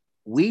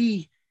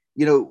we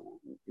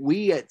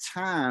at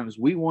times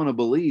we want to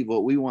believe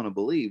what we want to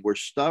believe. We're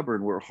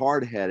stubborn, we're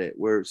hard-headed,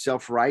 we're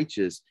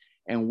self-righteous,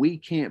 and we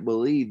can't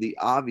believe the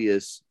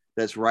obvious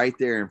that's right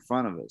there in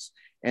front of us.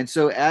 And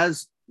so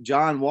as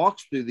John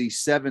walks through these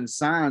 7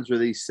 signs or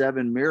these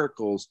 7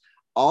 miracles,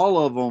 all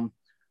of them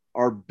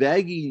are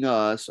begging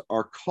us,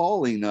 are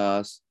calling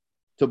us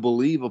to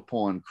believe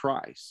upon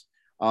Christ.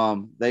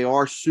 They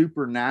are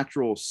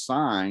supernatural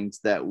signs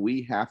that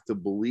we have to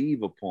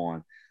believe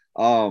upon.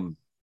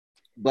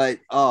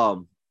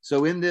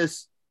 So in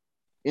this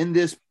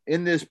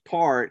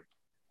part,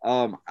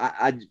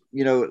 I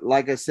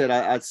like I said,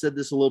 I said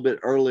this a little bit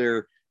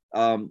earlier.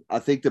 I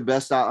think the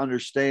best I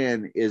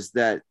understand is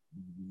that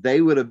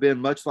they would have been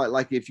much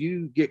like if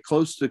you get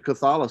close to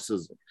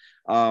Catholicism,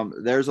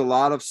 there's a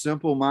lot of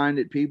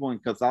simple-minded people in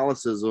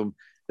Catholicism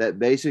that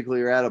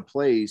basically are at a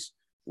place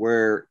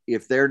where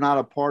if they're not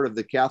a part of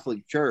the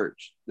Catholic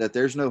Church, that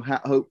there's no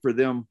hope for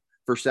them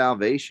for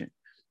salvation.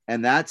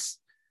 And that's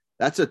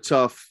a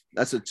tough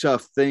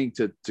thing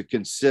to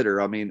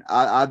consider. I mean,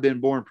 I've been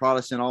born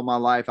Protestant all my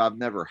life. I've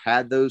never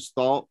had those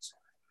thoughts,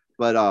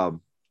 but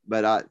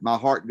my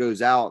heart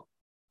goes out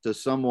to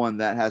someone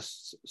that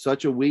has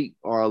such a weak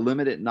or a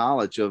limited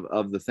knowledge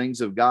of the things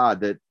of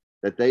God that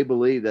they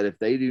believe that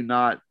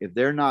if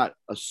they're not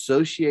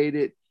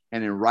associated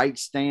and in right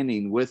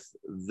standing with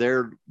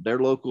their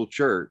local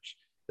church,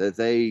 that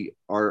they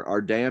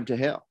are damned to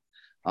hell.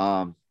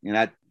 And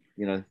that,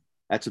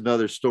 that's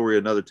another story,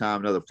 another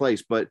time, another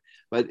place. But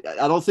I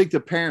don't think the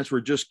parents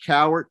were just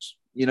cowards,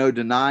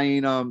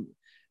 denying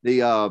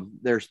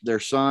their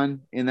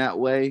son in that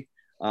way.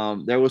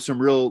 There was some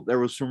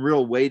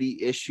real weighty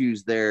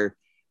issues there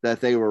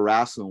that they were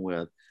wrestling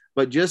with.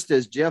 But just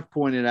as Jeff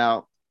pointed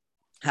out,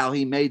 how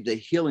he made the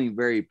healing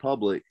very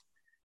public,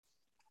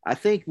 I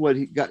think what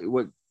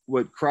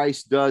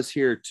Christ does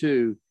here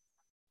too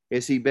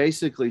is he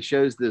basically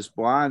shows this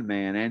blind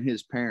man and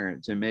his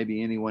parents, and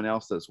maybe anyone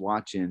else that's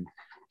watching,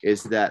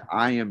 is that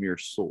I am your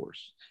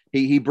source.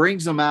 He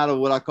brings them out of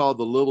what I call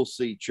the little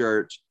C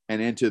church and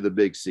into the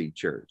big C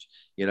church.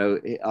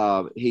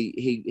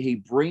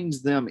 He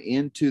brings them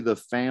into the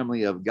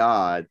family of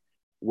God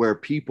where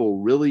people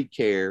really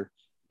care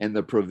and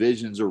the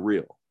provisions are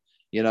real.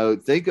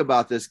 Think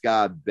about this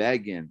guy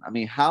begging. I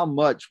mean, how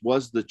much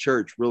was the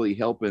church really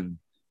helping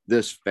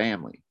this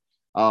family?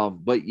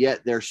 But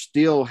yet they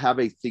still have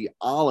a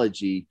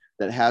theology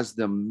that has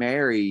them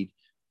married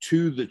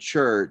to the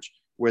church,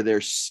 where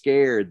they're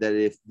scared that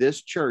if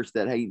this church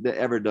that ain't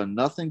ever done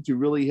nothing to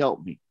really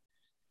help me,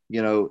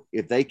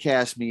 if they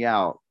cast me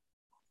out,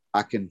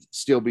 I can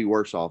still be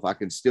worse off. I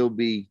can still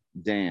be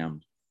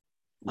damned.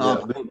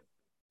 Yeah.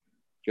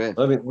 Go ahead.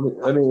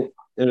 Let me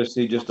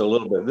intercede just a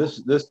little bit.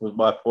 This was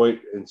my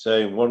point in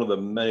saying one of the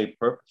many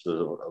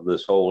purposes of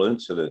this whole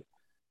incident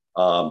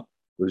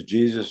was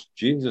Jesus.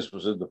 Jesus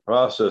was in the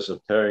process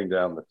of tearing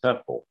down the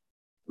temple,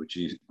 which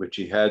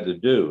he had to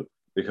do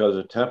because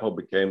the temple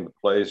became the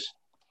place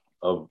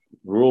of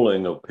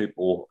ruling of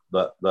people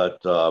that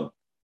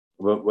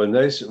when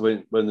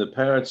the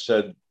parents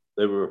said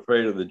they were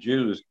afraid of the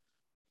Jews,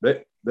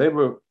 they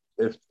were,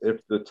 if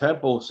the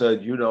temple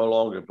said you no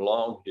longer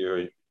belong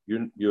here,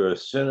 you're a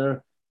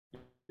sinner,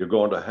 you're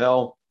going to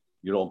hell,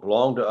 you don't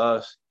belong to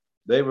us,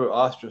 they were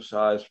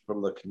ostracized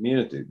from the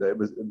community. It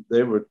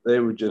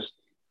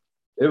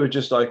was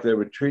just like they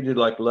were treated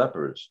like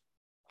lepers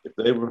if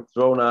they were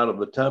thrown out of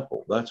the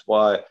temple. That's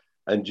why,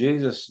 and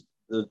Jesus,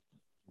 the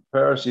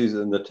Pharisees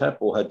in the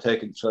temple had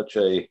taken such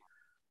a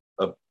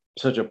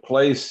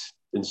place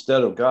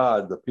instead of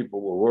God. The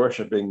people were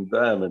worshiping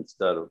them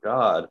instead of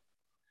God.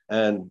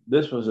 And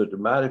this was a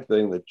dramatic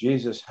thing that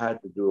Jesus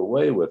had to do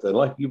away with. And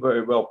like you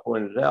very well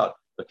pointed out,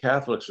 the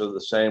Catholics are the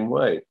same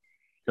way.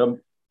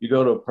 You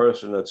go to a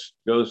person that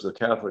goes to the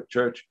Catholic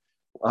Church.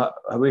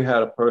 We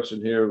had a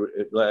person here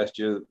last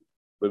year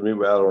when we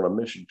were out on a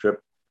mission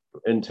trip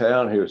in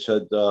town here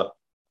said,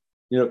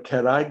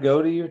 can I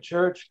go to your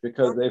church?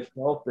 Because they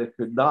felt they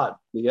could not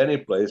be any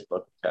place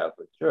but the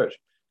Catholic Church.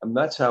 And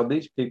that's how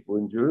these people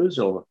in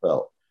Jerusalem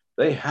felt.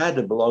 They had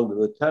to belong to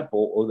the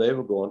temple or they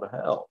were going to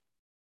hell.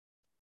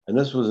 And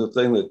this was the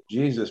thing that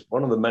Jesus,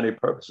 one of the many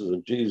purposes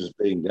of Jesus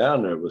being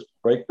down there was to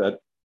break that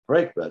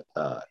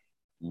tie,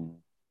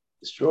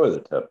 destroy the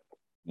temple.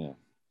 Yeah.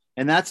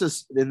 And that's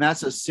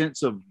a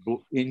sense of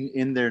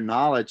in their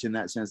knowledge, in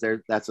that sense,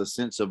 that's a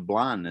sense of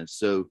blindness.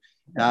 So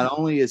not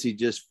only is he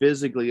just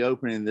physically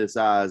opening this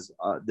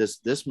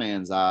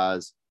man's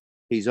eyes,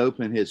 he's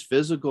opened his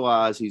physical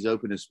eyes, he's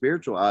opened his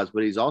spiritual eyes,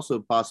 but he's also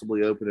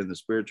possibly opening the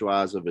spiritual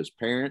eyes of his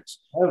parents,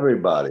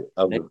 everybody,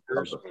 maybe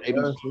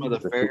some of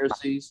the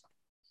Pharisees.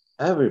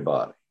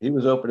 Everybody. He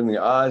was opening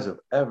the eyes of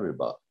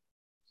everybody.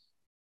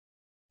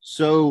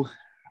 So,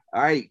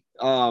 all right.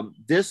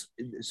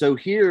 So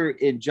here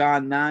in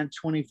John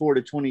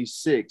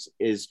 9:24-26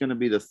 is going to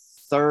be the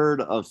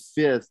third of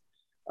fifth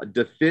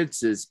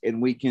defenses,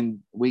 and we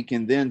can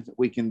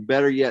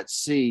better yet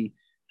see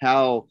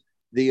how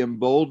the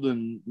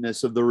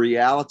emboldenedness of the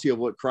reality of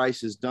what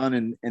Christ has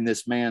done in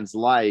this man's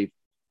life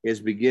is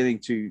beginning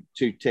to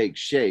take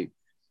shape.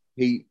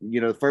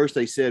 First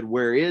they said,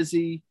 "Where is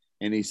he?"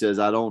 And he says,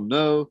 "I don't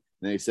know."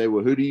 And they say,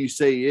 "Well, who do you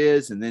say he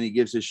is?" And then he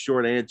gives his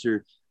short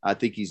answer, "I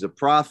think he's a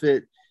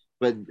prophet."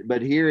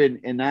 But here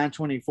in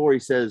 9:24, he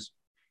says,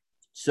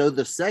 "So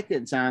the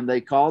second time they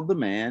called the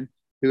man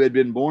who had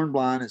been born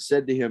blind and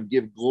said to him,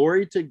 'Give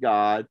glory to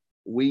God.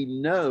 We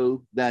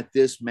know that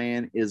this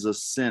man is a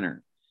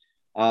sinner.'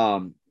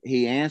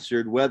 He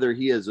answered, 'Whether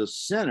he is a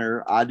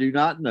sinner, I do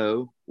not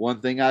know.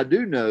 One thing I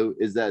do know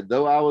is that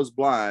though I was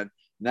blind,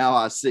 now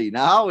I see.'"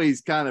 Now, I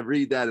always kind of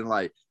read that and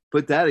like,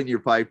 put that in your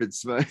pipe and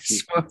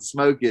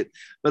smoke it.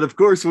 But of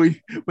course,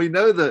 we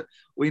know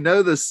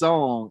the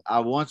song, "I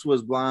once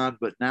was blind,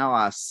 but now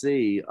I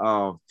see."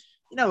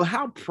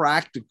 How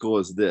practical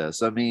is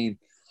this? I mean,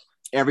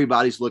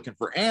 everybody's looking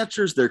for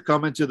answers. They're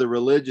coming to the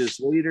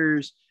religious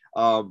leaders.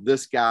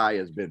 This guy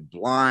has been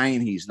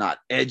blind. He's not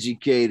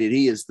educated.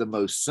 He is the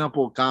most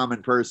simple,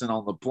 common person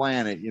on the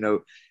planet,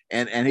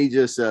 and he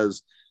just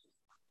says,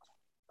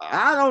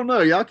 "I don't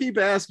know. Y'all keep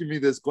asking me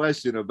this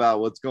question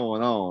about what's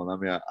going on. I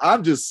mean,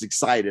 I'm just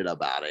excited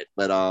about it.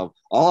 But all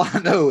I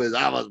know is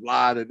I was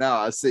blind and now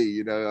I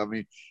see. I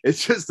mean,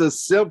 it's just a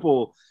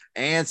simple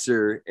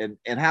answer. And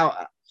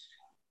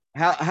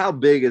how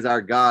big is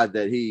our God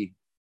that he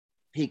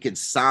can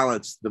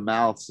silence the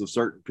mouths of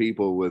certain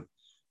people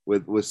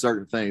with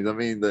certain things. I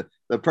mean,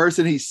 the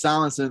person he's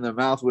silencing the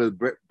mouth with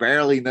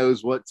barely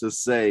knows what to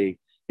say.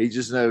 He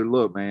just knows,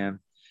 look, man.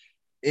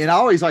 And I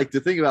always like to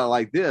think about it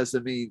like this. I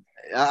mean,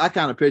 I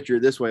kind of picture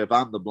it this way. If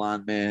I'm the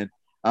blind man,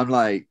 I'm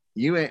like,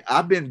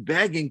 I've been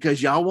begging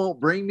because y'all won't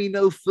bring me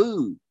no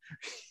food.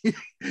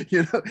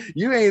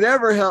 You ain't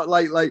ever helped.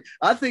 Like,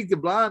 I think the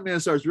blind man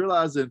starts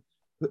realizing,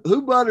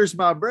 who butters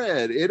my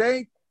bread? It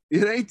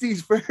ain't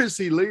these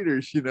Pharisee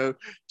leaders.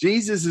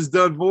 Jesus has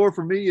done more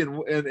for me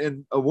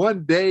in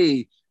one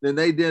day than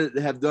they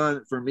have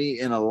done for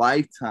me in a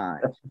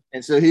lifetime.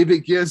 And so he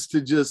begins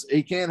to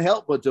he can't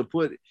help but to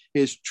put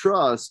his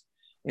trust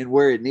in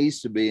where it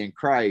needs to be in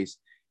Christ.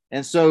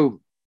 And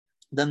so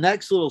the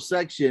next little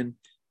section,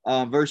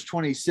 verse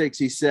 26,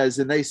 he says,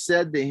 "And they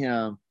said to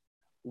him,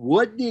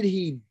 'What did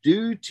he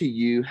do to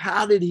you?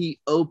 How did he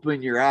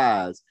open your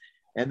eyes?'"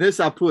 And this,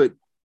 I put,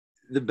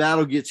 the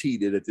battle gets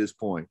heated at this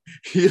point.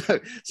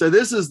 So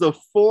this is the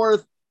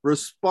fourth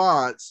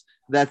response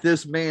that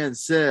this man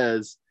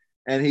says,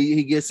 and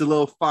he gets a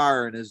little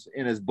fire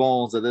in his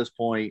bones at this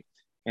point.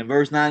 In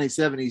verse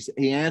 97,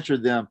 he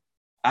answered them,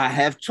 "I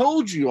have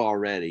told you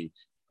already,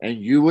 and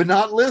you would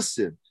not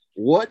listen.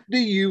 What do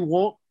you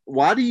want?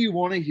 Why do you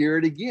want to hear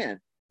it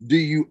again? Do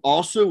you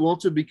also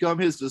want to become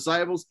his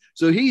disciples?"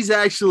 So he's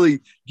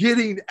actually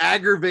getting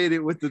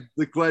aggravated with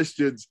the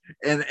questions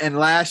and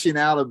lashing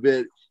out a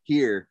bit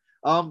here.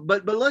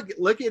 But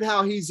look at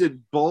how he's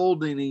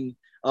emboldening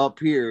up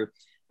here.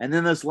 And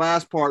then this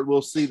last part,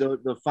 we'll see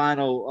the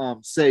final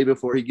say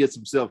before he gets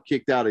himself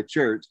kicked out of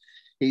church.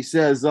 He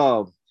says,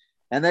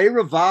 "And they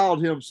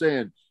reviled him,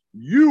 saying,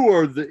 'You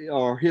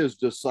are his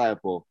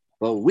disciple,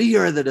 but we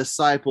are the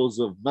disciples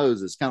of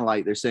Moses.'" Kind of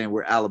like they're saying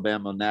we're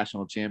Alabama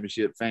national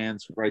championship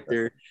fans right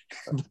there.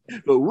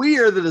 "But we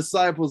are the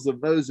disciples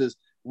of Moses.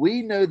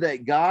 We know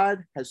that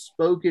God has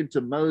spoken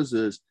to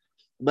Moses,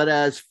 but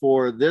as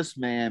for this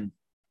man,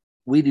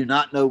 we do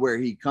not know where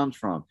he comes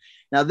from."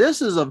 Now,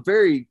 this is a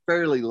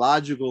fairly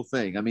logical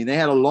thing. I mean, they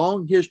had a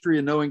long history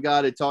of knowing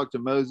God had talked to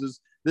Moses.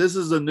 This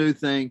is a new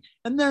thing,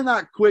 and they're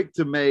not quick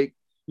to make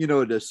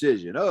a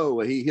decision. Oh,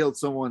 well, he healed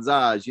someone's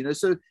eyes,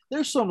 so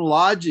there's some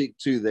logic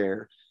to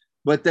there,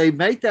 but they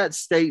make that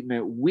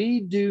statement, "We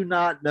do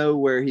not know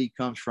where he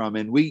comes from."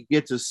 And we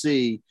get to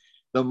see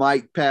the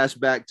mic pass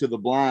back to the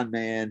blind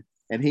man,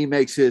 and he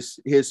makes his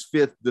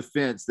fifth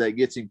defense that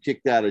gets him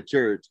kicked out of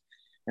church.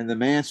 And the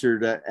man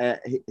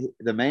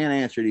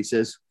answered, he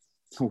says,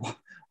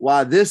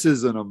 "Why, this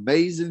is an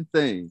amazing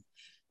thing.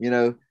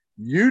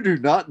 You do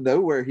not know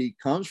where he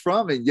comes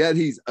from, and yet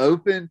he's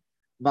open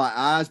my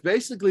eyes.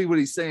 Basically, what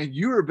he's saying,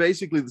 you are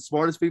basically the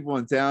smartest people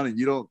in town, and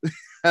you don't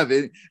have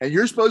any. And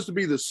you're supposed to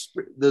be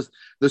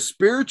the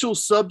spiritual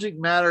subject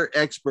matter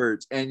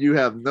experts, and you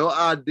have no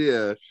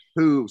idea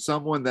who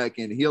someone that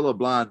can heal a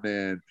blind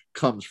man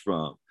comes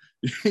from.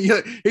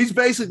 He's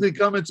basically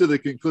coming to the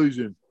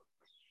conclusion.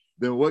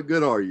 Then what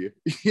good are you?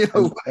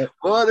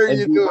 What are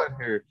you doing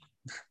here?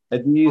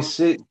 And do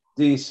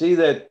you see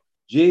that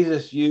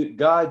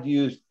God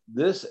used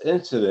this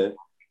incident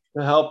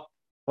to help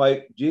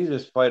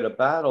Jesus fight a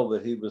battle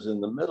that he was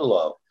in the middle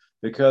of?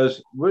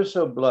 Because we're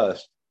so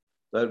blessed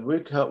that we're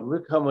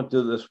coming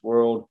to this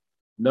world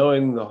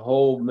knowing the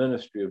whole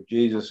ministry of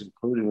Jesus,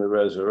 including the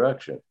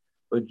resurrection.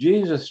 But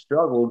Jesus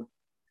struggled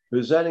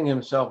presenting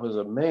himself as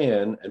a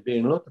man and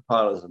being looked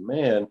upon as a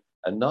man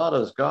and not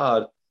as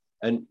God.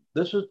 And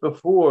this was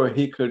before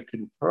he could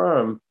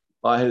confirm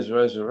by his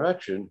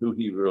resurrection who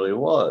he really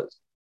was.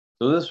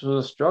 So this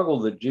was a struggle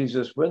that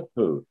Jesus went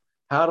through.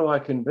 How do I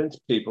convince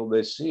people?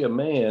 They see a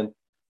man.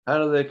 How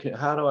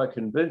do I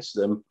convince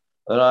them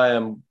that I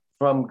am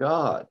from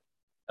God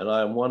and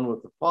I am one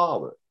with the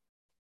Father?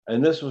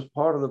 And this was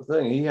part of the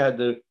thing. He had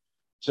to.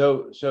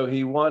 So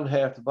he won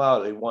half the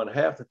battle. He won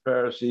half the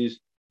Pharisees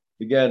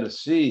began to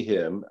see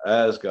him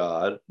as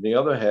God. And the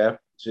other half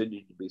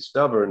continued to be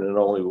stubborn and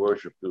only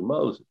worship through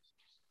Moses.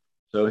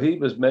 So he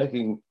was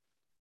making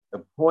a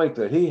point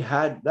that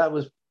that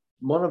was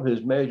one of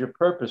his major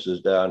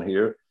purposes down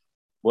here,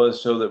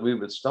 was so that we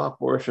would stop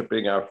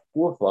worshiping our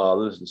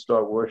forefathers and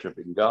start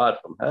worshiping God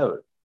from heaven.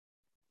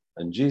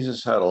 And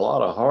Jesus had a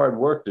lot of hard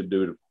work to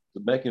do to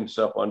make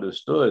himself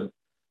understood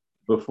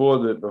before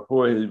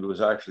he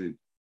was actually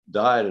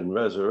died and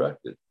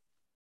resurrected.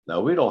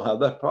 Now, we don't have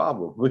that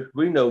problem.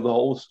 We know the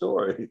whole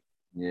story.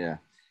 Yeah.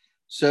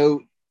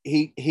 So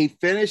he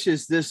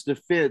finishes this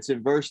defense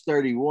in verse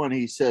 31.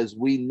 He says,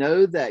 we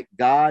know that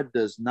God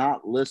does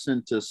not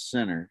listen to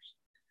sinners,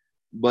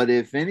 but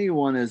if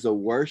anyone is a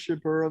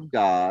worshiper of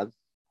God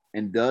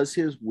and does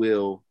his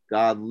will,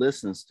 God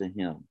listens to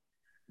him.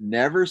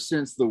 Never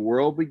since the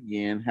world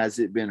began has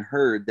it been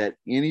heard that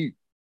anyone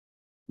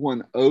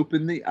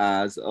opened the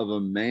eyes of a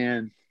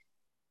man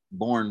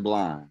born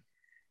blind.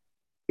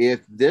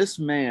 If this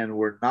man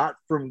were not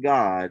from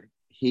God,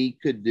 he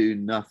could do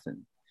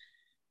nothing.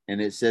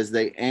 And it says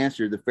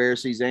the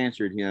Pharisees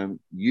answered him,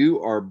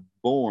 you are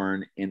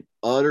born in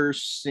utter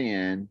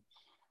sin,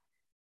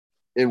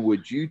 and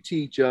would you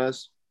teach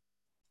us?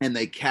 And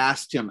they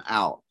cast him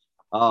out.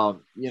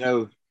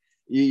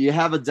 You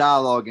have a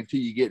dialogue until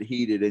you get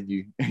heated and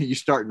you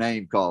start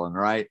name calling,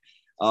 right?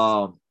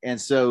 And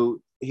so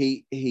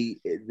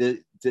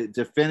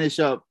to finish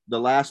up the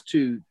last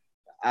two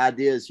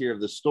ideas here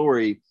of the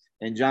story,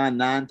 in John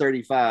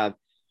 9:35,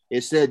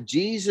 it said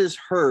Jesus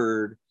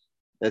heard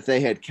that they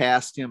had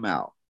cast him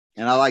out.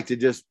 And I like to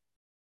just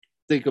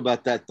think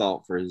about that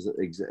thought for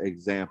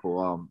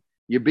example.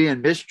 You're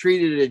being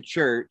mistreated in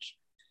church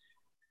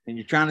and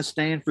you're trying to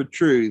stand for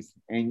truth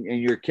and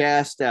you're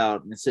cast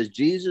out. And it says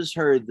Jesus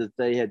heard that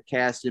they had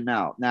cast him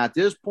out. Now, at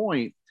this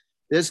point,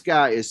 this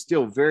guy is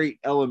still very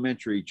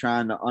elementary,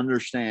 trying to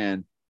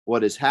understand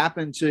what has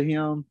happened to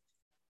him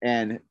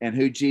and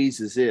who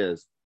Jesus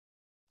is.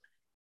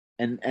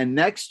 And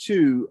next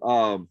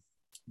to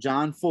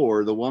John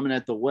 4, the woman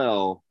at the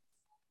well,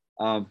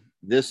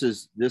 this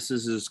is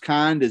as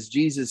kind as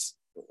Jesus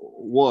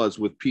was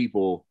with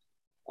people.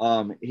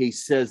 He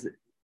says that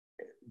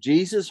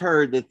Jesus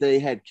heard that they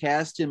had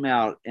cast him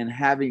out, and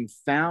having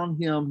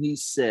found him, he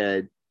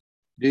said,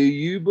 do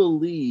you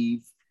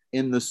believe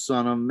in the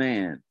Son of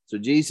Man? So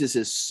Jesus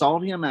has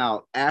sought him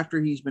out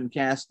after he's been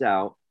cast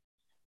out.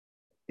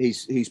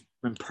 He's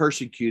been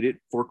persecuted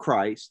for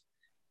Christ.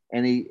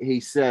 And he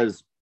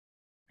says,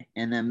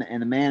 and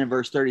the man in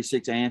verse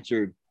 36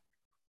 answered,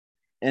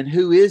 and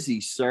who is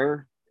he,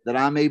 sir, that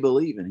I may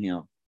believe in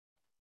him?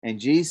 And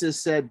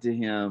Jesus said to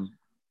him,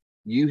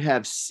 you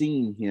have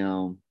seen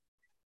him,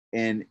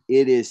 and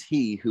it is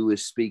he who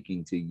is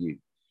speaking to you.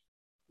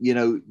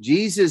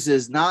 Jesus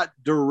is not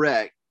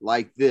direct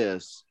like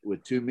this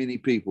with too many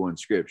people in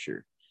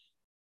scripture.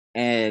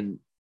 And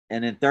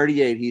in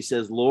 38, he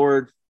says,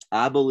 Lord,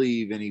 I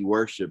believe, and he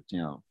worshiped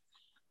him.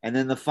 And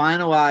then the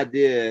final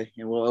idea,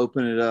 and we'll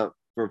open it up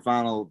for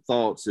final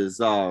thoughts, is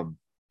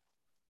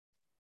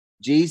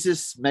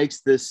Jesus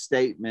makes this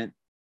statement,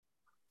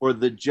 for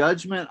the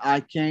judgment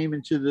I came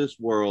into this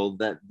world,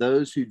 that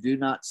those who do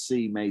not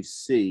see may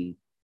see,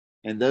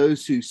 and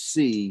those who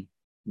see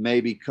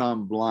may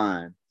become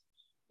blind.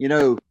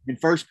 In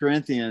 1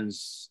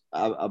 Corinthians,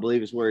 I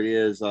believe is where it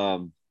is,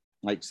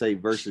 like say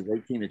verses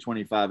 18 to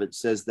 25, it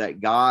says that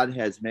God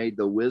has made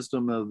the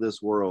wisdom of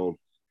this world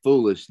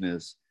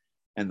foolishness,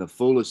 and the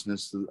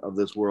foolishness of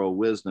this world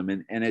wisdom.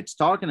 And it's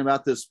talking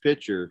about this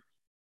picture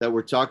that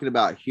we're talking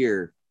about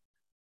here.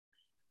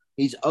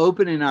 He's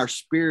opening our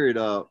spirit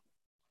up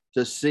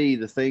to see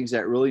the things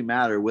that really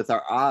matter with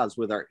our eyes,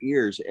 with our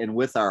ears, and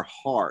with our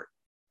heart.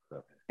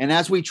 And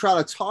as we try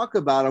to talk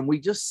about them, we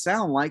just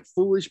sound like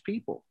foolish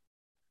people.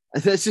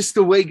 That's just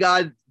the way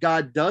God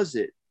does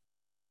it.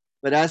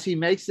 But as he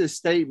makes this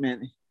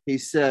statement, he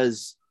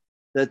says,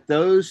 that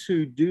those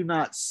who do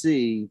not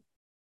see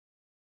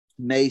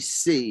may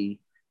see,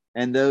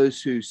 and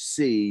those who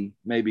see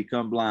may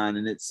become blind.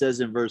 And it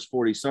says in verse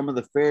 40, some of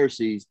the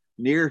Pharisees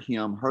near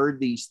him heard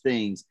these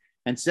things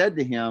and said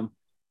to him,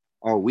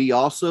 are we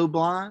also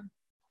blind?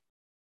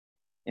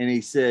 And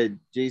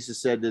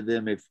Jesus said to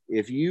them,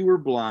 if you were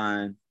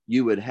blind,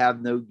 you would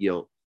have no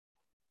guilt.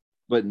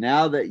 But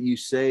now that you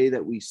say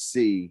that we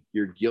see,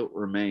 your guilt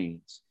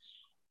remains.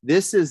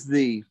 This is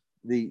the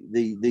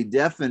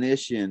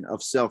definition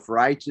of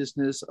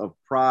self-righteousness, of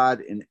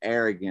pride and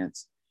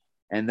arrogance.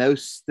 And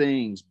those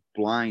things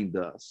blind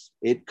us.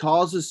 It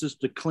causes us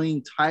to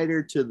cling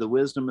tighter to the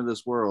wisdom of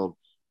this world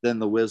than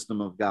the wisdom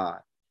of God.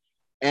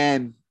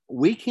 And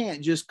we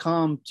can't just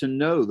come to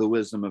know the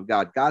wisdom of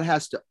God. God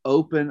has to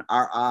open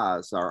our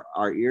eyes,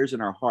 our ears,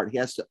 and our heart. He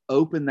has to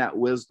open that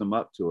wisdom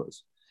up to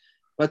us.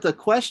 But the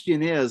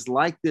question is,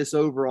 like this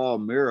overall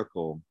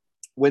miracle,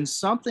 when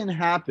something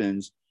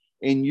happens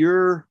in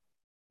your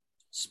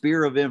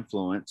sphere of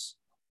influence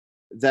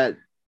that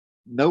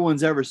no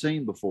one's ever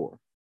seen before,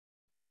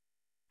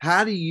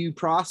 how do you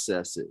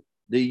process it?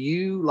 Do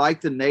you, like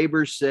the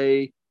neighbors,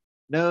 say,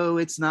 no,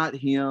 it's not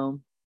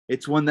him,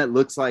 it's one that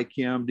looks like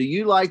him? Do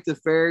you, like the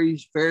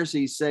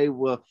Pharisees, say,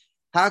 well,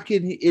 how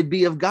can it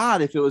be of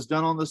God if it was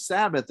done on the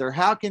Sabbath? Or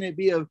how can it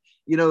be of,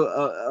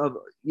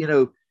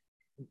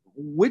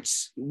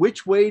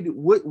 which way,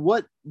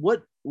 what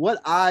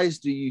eyes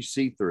do you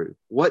see through?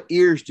 What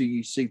ears do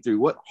you see through?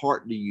 What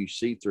heart do you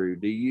see through?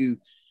 Do you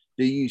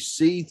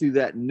see through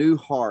that new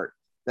heart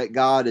that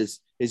God is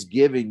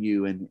giving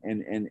you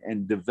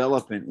and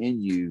developing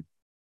in you?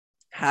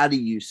 How do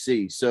you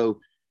see? So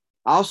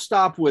I'll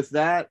stop with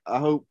that. I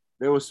hope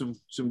there was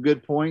some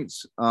good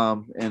points,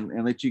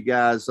 and let you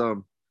guys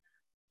kind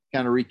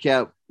of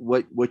recap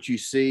what you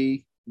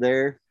see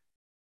there.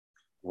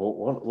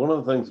 Well, one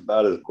of the things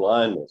about his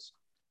blindness,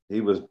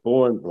 he was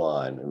born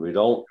blind, and we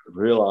don't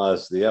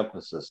realize the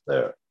emphasis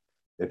there.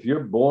 If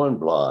you're born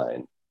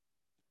blind,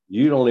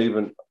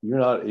 you're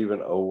not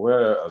even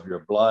aware of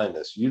your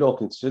blindness. You don't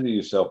consider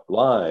yourself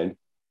blind.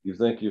 You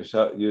think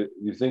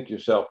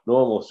yourself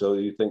normal, so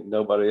you think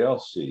nobody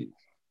else sees.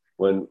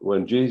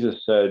 When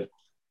Jesus said,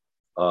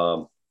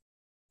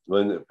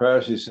 when the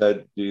Pharisees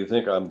said, do you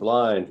think I'm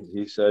blind?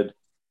 He said,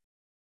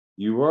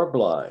 you were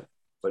blind,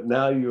 but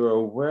now you're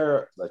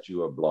aware that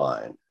you are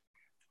blind.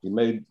 He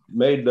made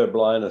their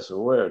blindness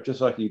aware, just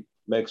like he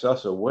makes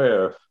us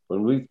aware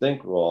when we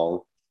think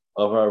wrong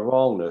of our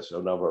wrongness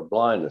and of our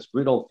blindness.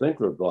 We don't think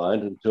we're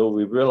blind until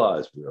we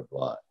realize we are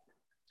blind.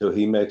 Till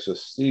he makes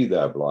us see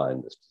that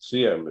blindness, to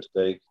see our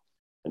mistakes,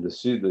 and to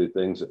see the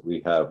things that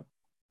we have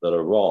that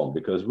are wrong,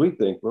 because we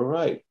think we're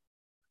right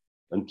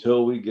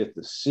until we get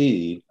to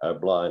see our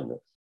blindness.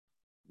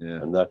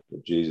 Yeah. And that's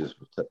what Jesus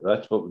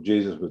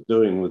was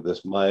doing with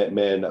this man.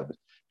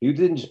 He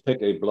didn't just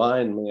pick a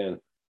blind man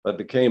that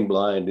became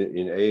blind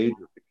in age.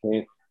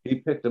 He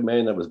picked a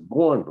man that was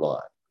born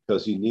blind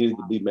because he needed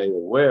to be made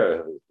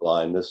aware of his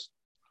blindness,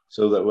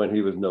 so that when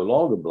he was no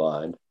longer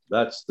blind,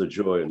 that's the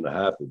joy and the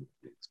happiness.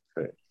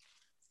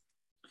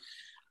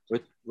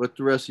 What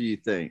the rest of you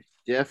think?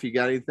 Jeff, you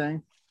got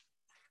anything?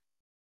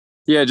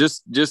 Yeah,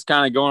 just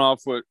kind of going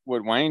off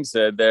what Wayne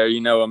said there,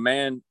 a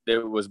man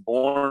that was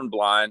born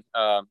blind,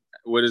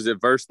 what is it?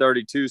 Verse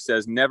 32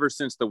 says, never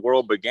since the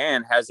world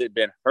began has it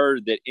been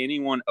heard that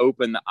anyone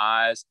opened the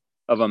eyes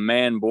of a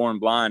man born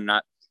blind.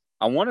 And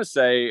I want to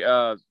say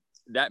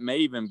that may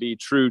even be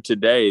true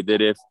today,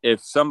 that if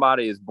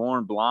somebody is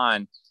born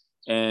blind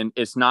and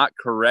it's not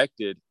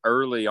corrected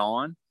early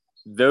on,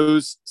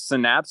 those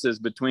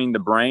synapses between the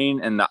brain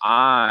and the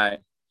eye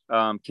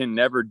can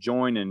never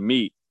join and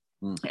meet.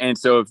 And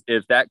so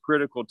if that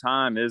critical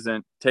time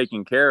isn't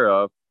taken care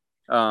of,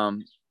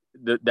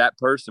 that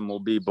person will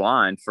be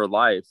blind for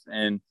life.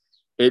 And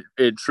it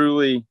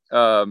truly,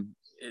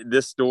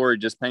 this story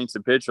just paints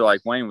a picture,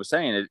 like Wayne was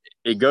saying.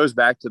 It goes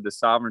back to the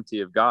sovereignty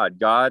of God.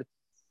 God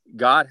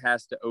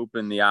has to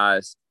open the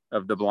eyes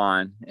of the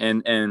blind.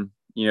 And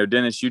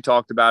Dennis, you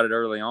talked about it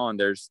early on.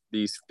 There's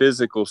these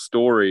physical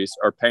stories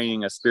are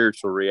painting a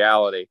spiritual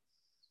reality,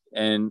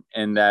 and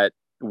that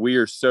we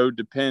are so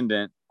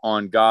dependent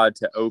on God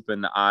to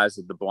open the eyes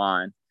of the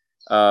blind,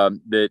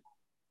 that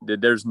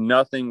there's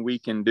nothing we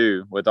can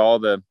do with all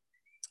the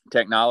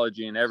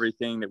technology and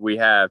everything that we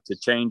have to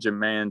change a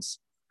man's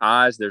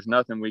eyes. There's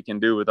nothing we can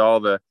do with all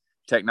the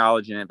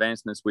technology and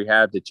advancements we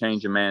have to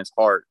change a man's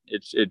heart.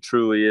 It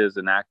truly is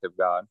an act of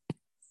God.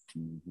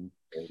 Mm-hmm.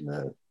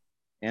 Amen.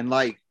 And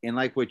like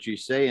what you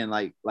say, and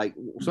like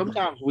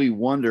sometimes we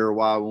wonder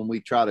why, when we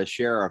try to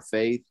share our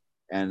faith,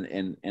 and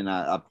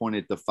I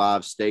pointed to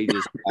 5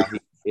 stages,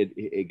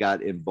 it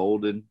got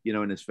emboldened,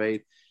 in his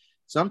faith.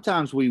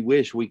 Sometimes we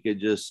wish we could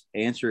just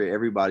answer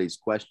everybody's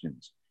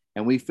questions,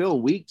 and we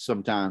feel weak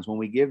sometimes when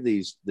we give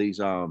these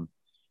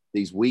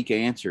weak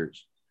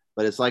answers.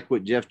 But it's like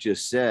what Jeff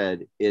just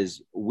said,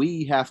 is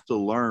we have to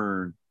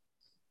learn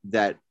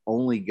that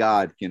only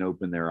God can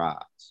open their eyes.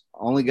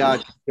 Only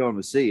God can show them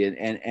to see it.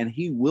 And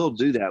he will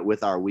do that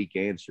with our weak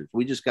answers.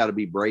 We just got to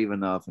be brave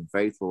enough and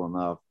faithful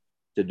enough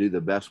to do the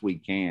best we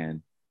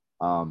can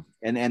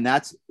And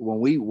that's when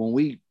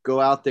we go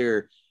out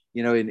there,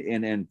 you know,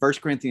 in 1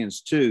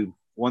 Corinthians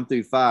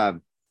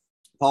 2:1-5,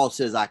 Paul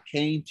says, I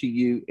came to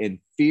you in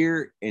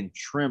fear and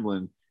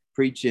trembling,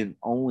 preaching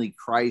only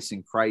Christ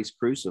and Christ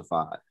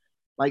crucified.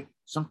 Like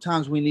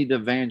sometimes we need to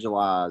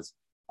evangelize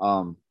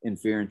in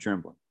fear and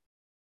trembling.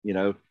 You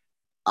know,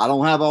 I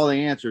don't have all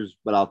the answers,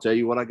 but I'll tell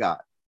you what I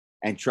got,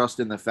 and trust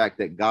in the fact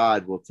that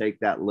God will take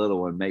that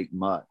little and make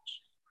much.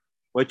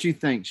 What you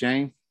think,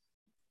 Shane?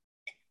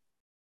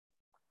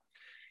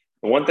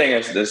 One thing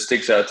that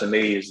sticks out to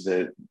me is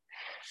that,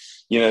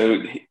 you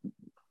know,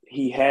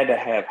 he had to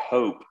have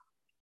hope.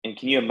 And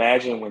can you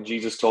imagine when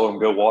Jesus told him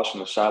go wash in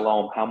the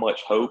Siloam, how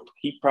much hope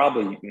he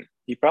probably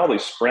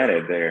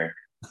sprinted there.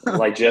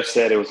 Like Jeff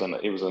said, it was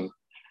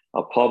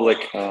a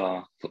public,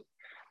 I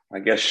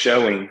guess,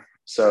 showing.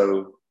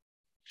 So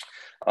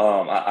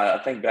I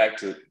think back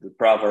to the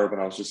proverb,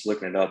 and I was just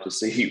looking it up to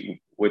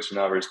see which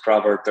number is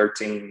Proverb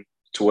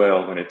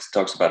 13:12, and it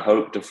talks about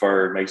hope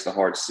deferred makes the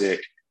heart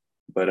sick,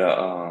 but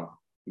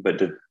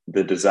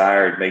the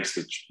desired makes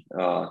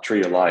the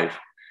tree of life.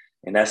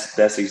 And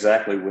that's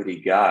exactly what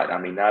he got. I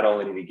mean, not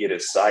only did he get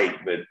his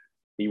sight, but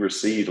he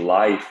received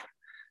life,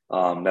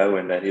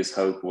 knowing that his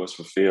hope was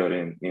fulfilled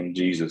in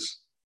Jesus.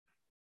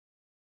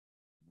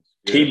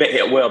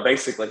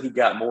 Basically, he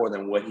got more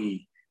than what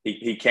he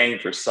came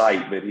for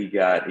sight, but he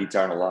got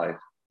eternal life.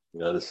 He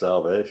got his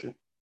salvation.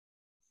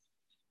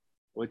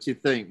 What you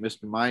think,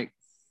 Mr. Mike?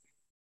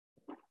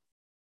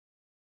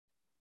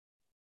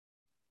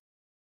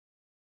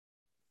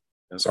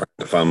 Sorry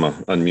to find my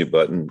unmute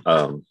button.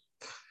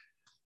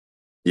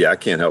 Yeah, I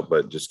can't help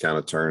but just kind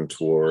of turn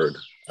toward,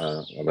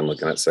 I've been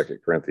looking at 2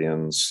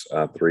 Corinthians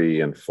 3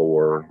 and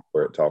 4,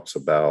 where it talks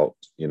about,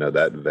 you know,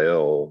 that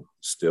veil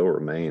still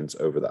remains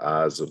over the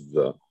eyes of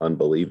the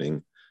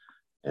unbelieving.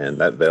 And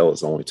that veil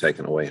is only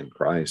taken away in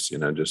Christ. You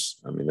know,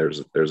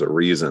 there's a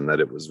reason that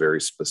it was very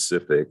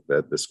specific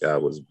that this guy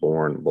was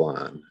born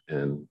blind.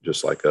 And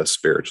just like us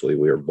spiritually,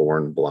 we are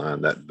born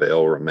blind. That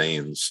veil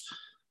remains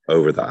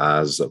over the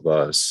eyes of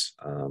us.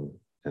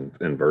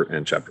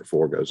 And chapter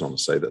 4 goes on to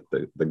say that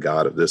the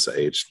God of this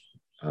age,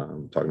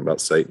 talking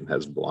about Satan,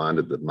 has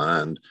blinded the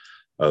mind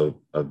of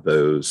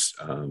those,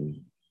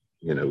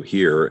 you know,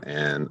 here,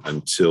 and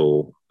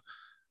until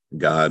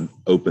God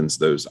opens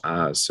those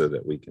eyes so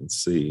that we can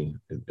see,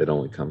 it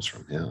only comes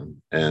from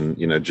him. And,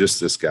 you know, just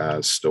this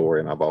guy's story,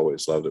 and I've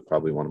always loved it.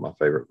 Probably one of my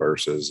favorite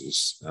verses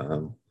is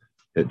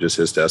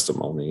his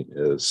testimony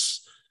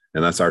is,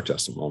 and that's our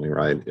testimony,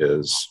 right?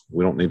 Is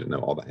we don't need to know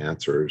all the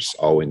answers.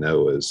 All we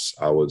know is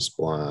I was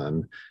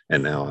blind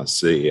and now I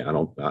see.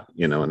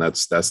 You know, and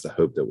that's the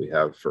hope that we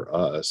have for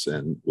us.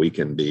 And we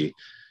can be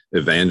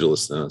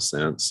evangelists in a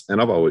sense.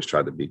 And I've always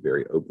tried to be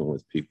very open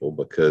with people,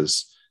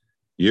 because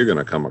you're going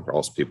to come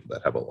across people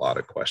that have a lot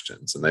of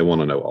questions and they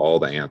want to know all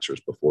the answers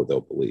before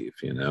they'll believe,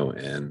 you know,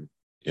 and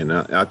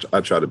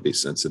I try to be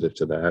sensitive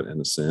to that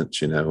in a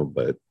sense, you know,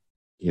 but,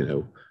 you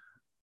know,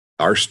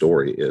 our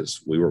story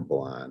is we were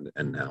blind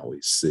and now we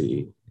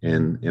see.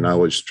 And I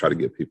always try to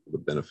give people the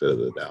benefit of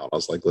the doubt. I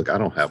was like, look, I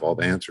don't have all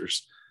the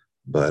answers,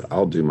 but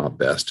I'll do my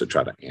best to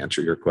try to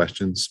answer your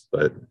questions.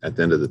 But at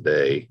the end of the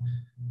day,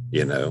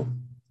 you know,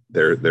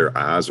 their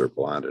eyes are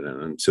blinded.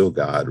 And until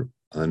God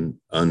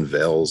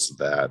unveils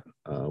that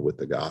with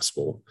the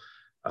gospel,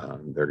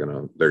 they're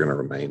gonna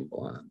remain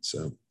blind.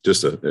 So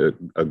just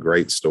a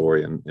great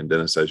story. And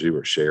Dennis, as you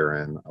were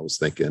sharing, I was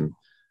thinking,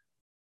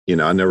 you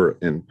know,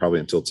 and probably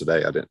until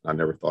today, I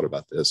never thought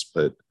about this,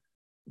 but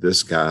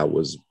this guy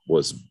was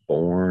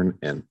born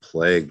and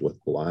plagued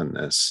with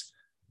blindness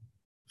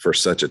for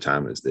such a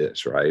time as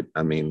this, right?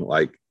 I mean,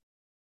 like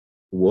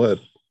what,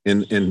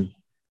 and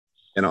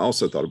I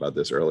also thought about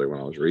this earlier when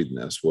I was reading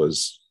this,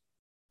 was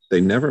they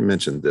never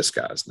mentioned this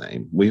guy's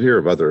name. We hear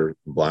of other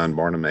blind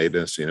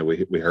Bartimaeus, you know,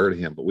 we heard of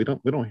him, but we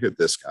don't hear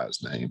this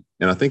guy's name.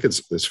 And I think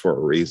it's for a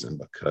reason,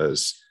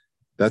 because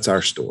that's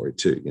our story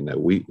too. You know,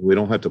 we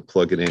don't have to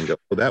plug it in and go,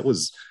 well,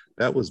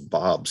 that was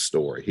Bob's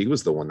story. He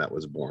was the one that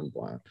was born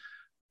blind.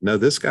 No,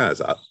 this guy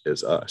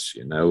is us,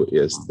 you know,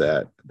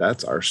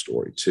 that's our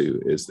story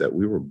too, is that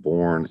we were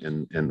born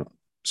and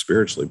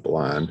spiritually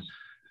blind,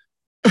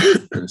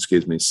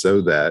 excuse me, so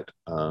that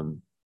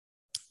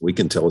we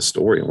can tell a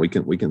story and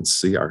we can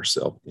see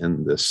ourselves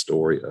in this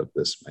story of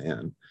this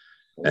man.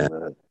 And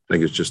I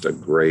think it's just a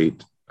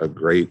great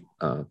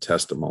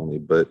testimony.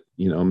 But,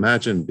 you know,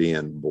 imagine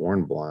being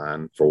born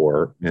blind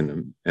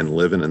and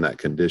living in that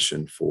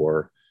condition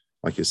for,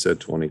 like you said,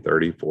 20,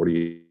 30,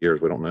 40 years.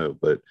 We don't know,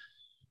 but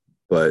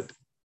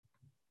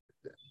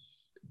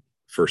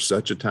for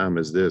such a time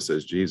as this,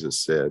 as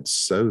Jesus said,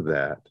 so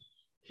that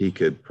he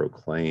could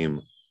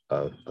proclaim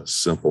a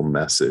simple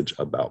message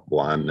about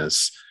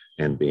blindness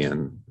and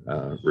being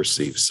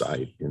received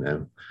sight, you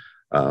know,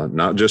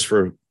 not just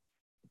for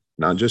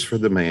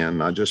the man,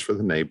 not just for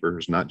the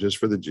neighbors, not just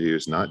for the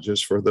Jews, not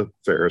just for the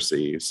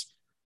Pharisees,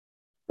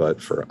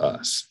 but for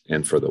us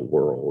and for the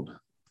world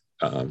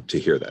to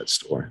hear that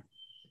story.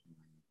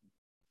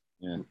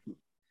 Yeah.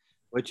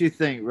 What you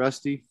think,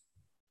 Rusty?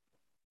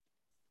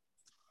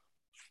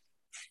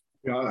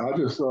 Yeah, I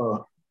just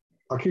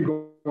I keep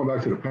going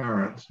back to the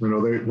parents. You know,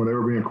 when they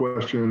were being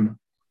questioned,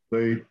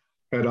 they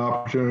had the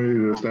opportunity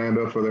to stand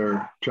up for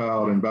their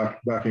child and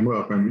back him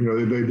up. And, you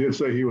know, they did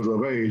say he was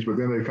of age, but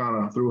then they kind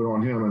of threw it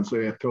on him and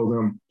told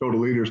the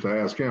leaders to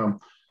ask him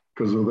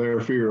because of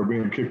their fear of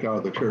being kicked out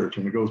of the church.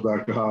 And it goes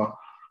back to how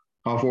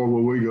far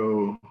will we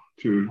go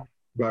to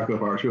back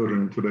up our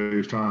children in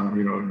today's time?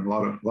 You know, and a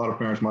lot of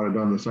parents might have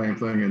done the same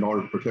thing in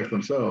order to protect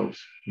themselves,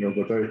 you know,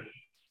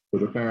 but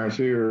the parents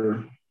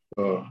here,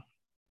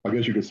 I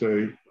guess you could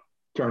say,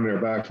 turn their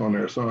backs on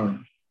their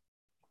son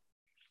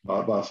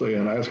by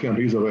saying, ask him,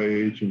 he's of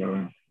age, you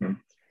know,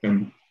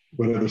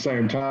 but at the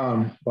same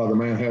time, by the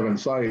man having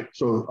sight.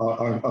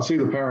 So I see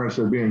the parents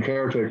as being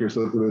caretakers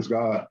of this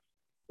guy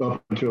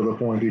up until the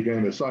point he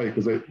gained his sight,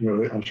 because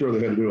I'm sure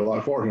they had to do a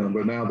lot for him,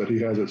 but now that he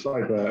has his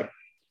sight back,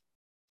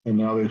 and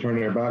now they turn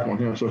their back on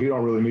him, so he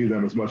don't really need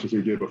them as much as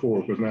he did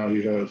before, because now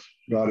he has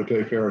God to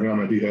take care of him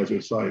and he has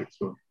his sight.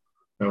 So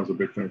that was a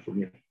big thing for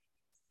me.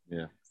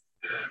 Yeah.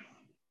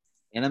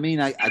 And I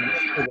mean, I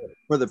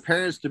for the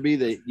parents to be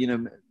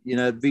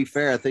to be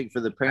fair, I think for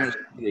the parents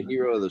to be the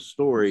hero of the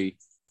story,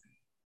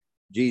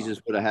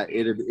 Jesus would have had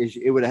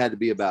it would have had to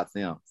be about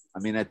them. I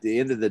mean, at the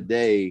end of the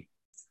day,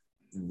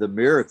 the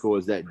miracle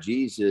is that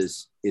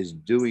Jesus is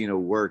doing a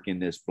work in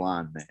this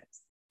blind man,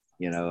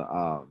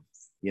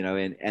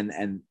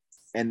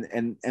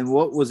 and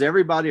what was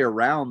everybody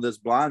around this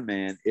blind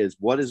man is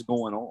what is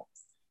going on,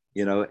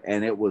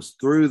 and it was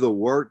through the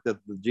work that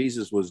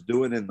Jesus was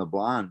doing in the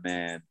blind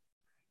man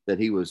that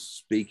he was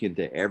speaking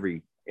to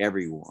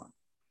everyone.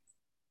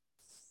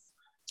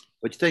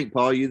 What you think,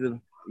 Paul? You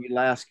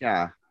last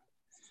guy.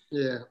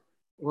 Yeah.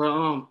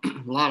 Well,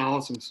 a lot of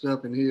awesome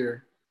stuff in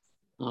here.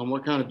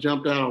 What kind of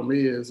jumped out on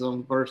me is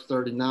on verse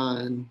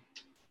 39,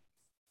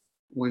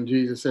 when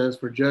Jesus says,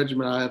 "For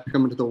judgment I have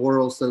come into the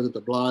world so that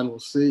the blind will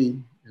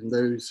see, and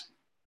those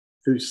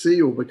who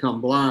see will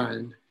become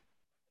blind."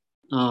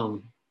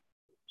 And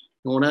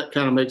what that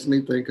kind of makes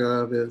me think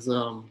of is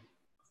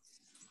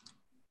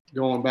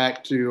going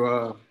back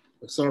to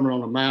the Sermon on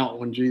the Mount,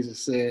 when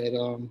Jesus said,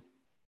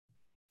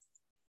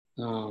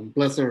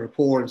 "Blessed are the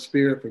poor in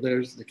spirit, for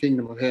theirs is the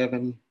kingdom of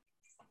heaven."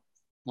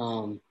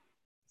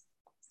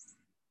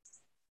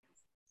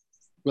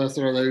 Blessed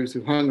are those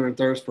who hunger and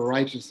thirst for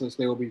righteousness;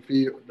 they will be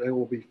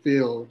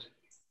filled.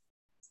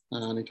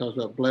 And he talks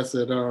about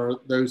blessed are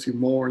those who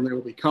mourn; they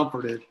will be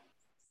comforted.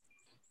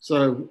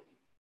 So,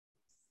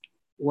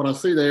 what I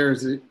see there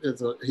is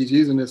he's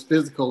using this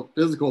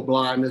physical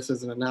blindness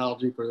as an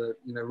analogy for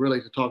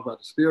really to talk about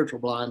the spiritual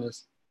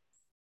blindness.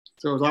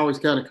 So it was always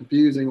kind of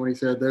confusing when he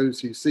said those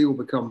who see will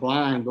become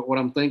blind. But what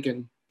I'm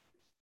thinking,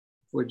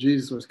 what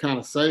Jesus was kind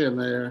of saying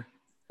there,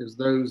 is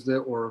those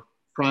that were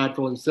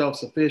prideful and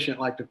self-sufficient,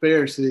 like the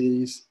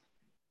Pharisees,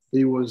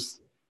 he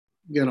was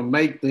going to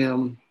make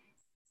them,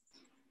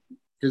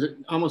 because it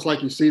almost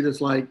like you see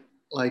this like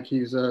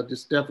he's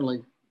just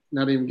definitely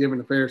not even giving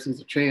the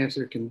Pharisees a chance.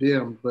 They're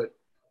condemned. But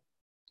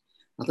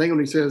I think when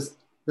he says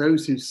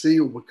those who see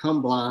will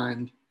become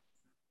blind,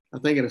 I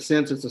think in a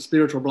sense it's a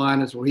spiritual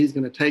blindness where he's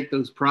going to take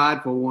those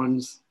prideful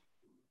ones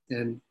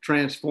and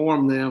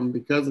transform them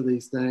because of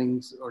these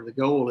things, or the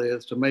goal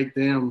is to make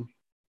them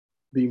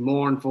be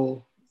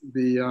mournful,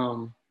 be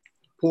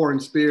poor in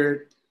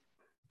spirit,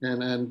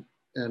 and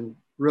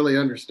really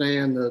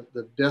understand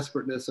the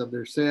desperateness of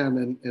their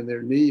sin and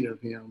their need of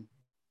him.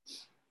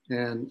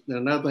 And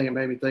another thing it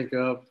made me think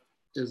of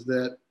is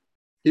that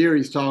here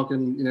he's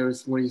talking,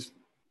 it's when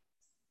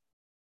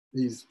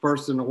he's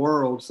first in the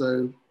world,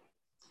 so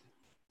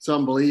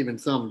some believe and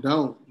some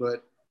don't,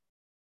 but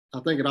I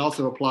think it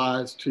also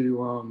applies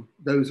to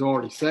those who are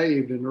already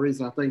saved. And the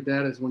reason I think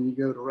that is when you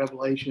go to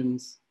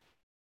Revelations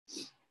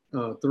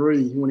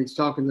 3, when he's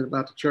talking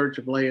about the church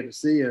of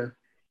Laodicea,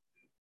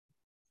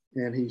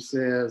 and he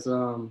says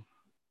in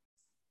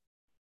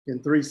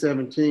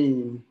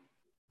 3:17,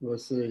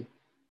 let's see,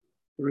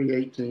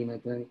 3:18, I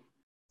think.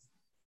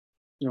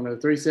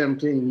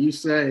 3:17, you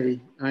say,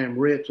 "I am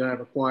rich, I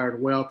have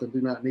acquired wealth and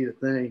do not need a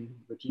thing,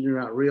 but you do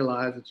not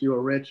realize that you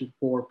are wretched,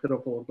 poor,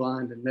 pitiful,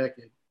 blind, and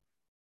naked.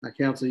 I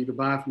counsel you to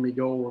buy from me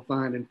gold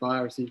refined in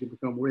fire so you can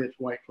become rich,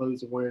 white clothes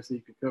to wear so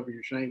you can cover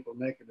your shameful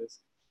nakedness,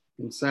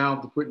 and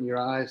salve to put in your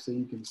eyes so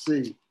you can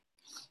see."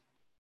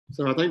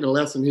 So I think the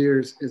lesson here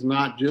is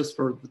not just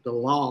for the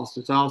lost,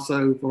 it's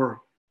also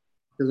for,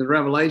 because in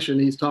Revelation,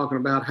 he's talking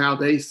about how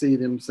they see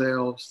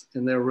themselves,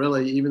 and they're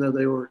really, even though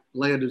they were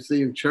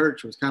Laodicean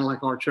church, was kind of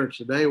like our church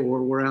today,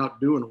 where we're out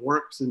doing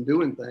works and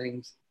doing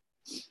things.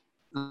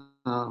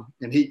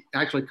 And he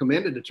actually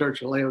commended the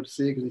church of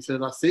Laodicea because he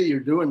said, "I see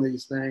you're doing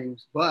these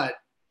things, but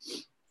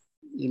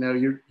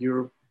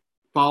you're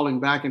falling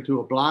back into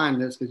a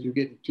blindness because you're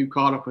getting too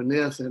caught up in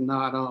this, and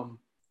not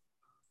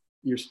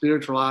your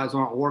spiritual eyes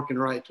aren't working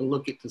right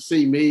to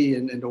see me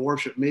and to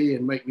worship me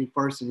and make me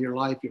first in your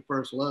life, your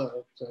first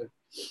love." So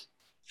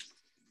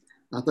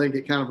I think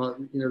it kind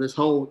of this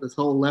whole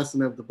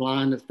lesson of the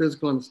blindness,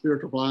 physical and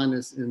spiritual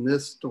blindness in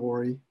this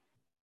story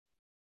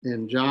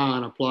in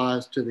John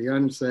applies to the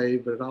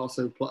unsaved, but it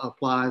also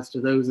applies to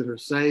those that are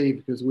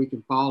saved, because we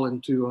can fall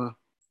into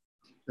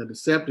a a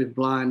deceptive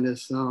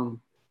blindness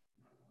from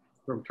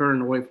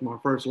turning away from our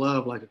first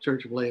love, like the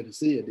Church of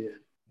Laodicea did.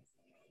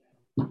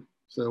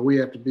 So we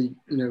have to be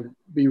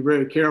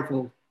very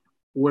careful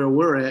where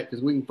we're at,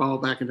 because we can fall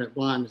back into that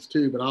blindness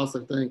too. But I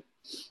also think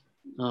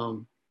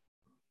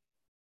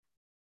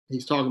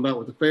he's talking about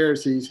with the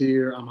Pharisees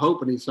here. I'm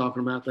hoping he's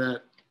talking about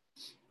that,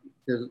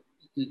 because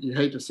you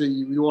hate to see,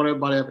 you want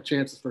everybody to have a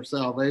chance for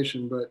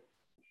salvation, but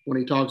when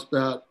he talks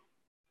about,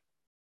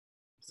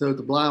 so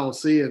the blind will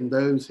see it and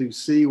those who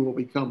see will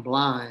become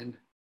blind,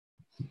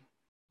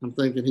 I'm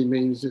thinking he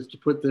means just to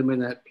put them in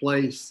that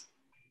place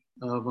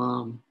of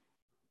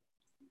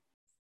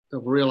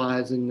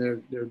realizing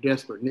their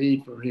desperate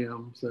need for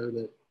him, so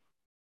that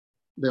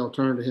they'll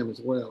turn to him as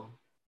well.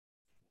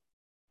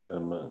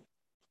 Amen.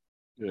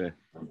 Yeah.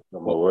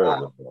 I'm aware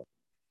of that.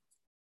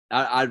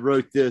 I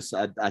wrote this,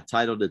 I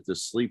titled it The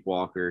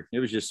Sleepwalker. It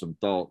was just some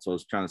thoughts. I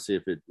was trying to see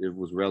if it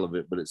was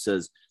relevant, but it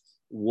says,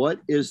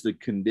 what is the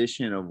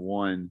condition of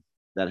one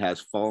that has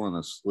fallen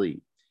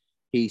asleep?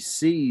 He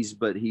sees,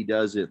 but he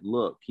doesn't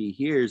look. He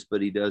hears,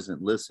 but he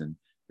doesn't listen.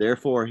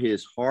 Therefore,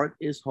 his heart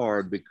is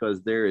hard,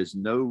 because there is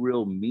no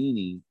real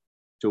meaning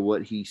to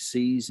what he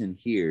sees and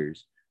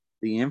hears.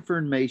 The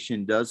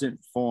information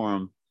doesn't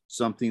form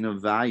something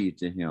of value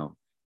to him.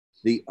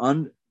 The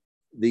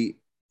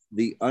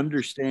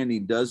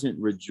understanding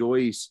doesn't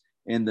rejoice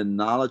in the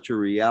knowledge or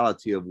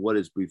reality of what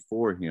is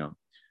before him.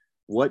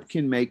 What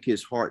can make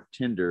his heart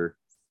tender?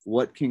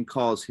 What can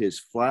cause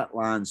his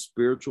flatline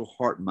spiritual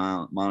heart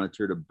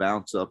monitor to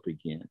bounce up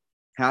again?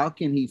 How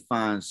can he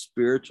find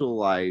spiritual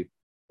life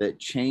that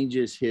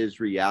changes his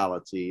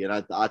reality? And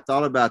I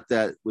thought about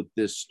that with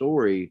this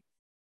story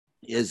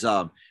is,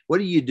 what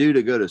do you do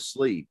to go to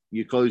sleep?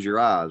 You close your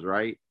eyes,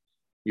 right?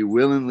 You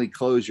willingly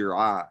close your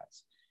eyes.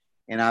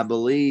 And I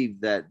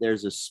believe that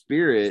there's a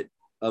spirit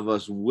of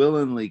us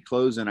willingly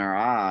closing our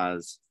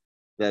eyes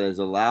that has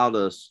allowed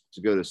us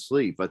to go to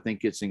sleep. I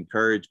think it's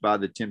encouraged by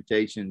the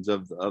temptations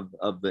of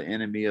the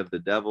enemy, of the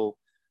devil.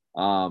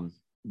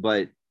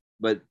 But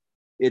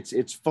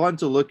it's fun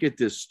to look at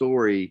this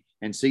story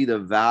and see the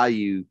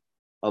value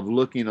of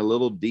looking a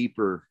little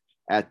deeper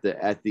at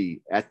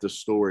the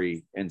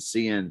story and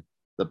seeing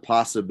the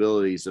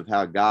possibilities of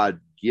how God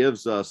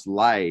gives us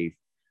life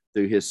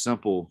through his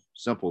simple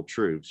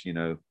truths,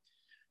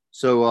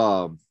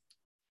 So,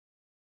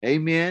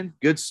 amen.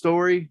 Good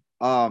story.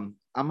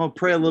 I'm going to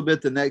pray a little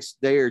bit the next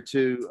day or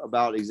two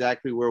about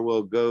exactly where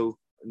we'll go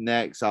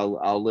next.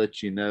 I'll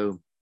let you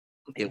know.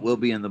 It will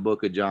be in the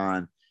book of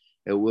John.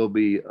 It will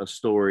be a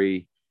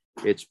story.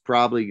 It's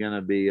probably going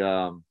to be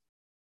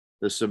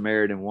the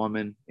Samaritan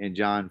woman in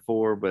John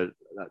 4, but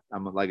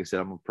like I said,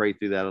 I'm going to pray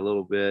through that a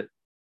little bit.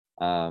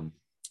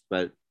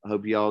 But I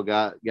hope you all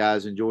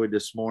guys enjoyed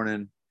this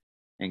morning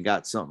and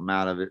got something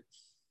out of it.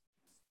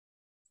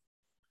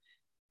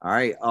 All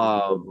right.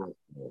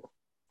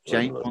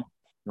 Shane, you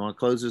want to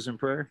close this in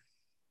prayer?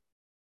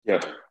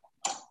 Yep.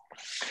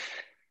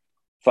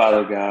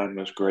 Father God,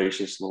 most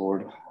gracious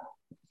Lord,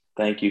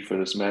 thank you for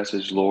this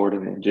message, Lord,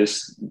 and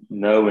just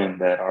knowing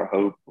that our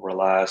hope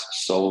relies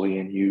solely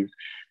in you.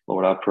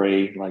 Lord, I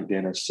pray, like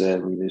Dennis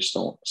said, we just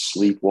don't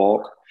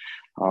sleepwalk,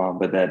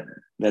 but that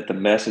the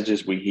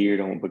messages we hear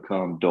don't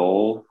become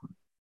dull,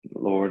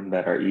 Lord,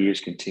 that our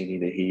ears continue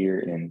to hear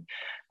and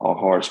our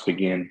hearts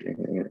begin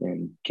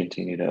and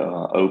continue to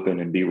open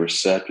and be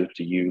receptive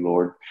to you,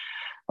 Lord.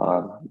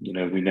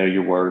 We know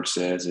your word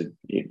says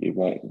it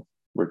won't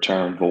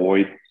return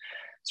void.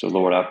 So,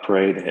 Lord, I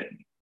pray that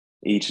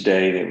each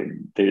day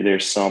that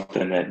there's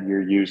something that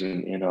you're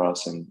using in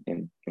us and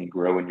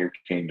grow in your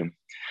kingdom.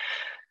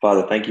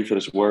 Father, thank you for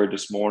this word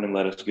this morning.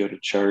 Let us go to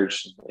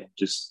church and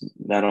just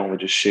not only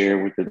just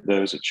share with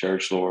those at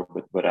church, Lord,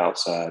 but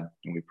outside.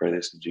 And we pray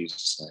this in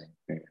Jesus' name.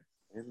 Amen.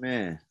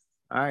 Amen.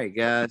 All right,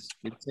 guys.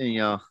 Good seeing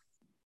y'all.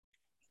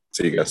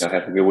 See you guys.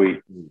 Have a good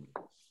week.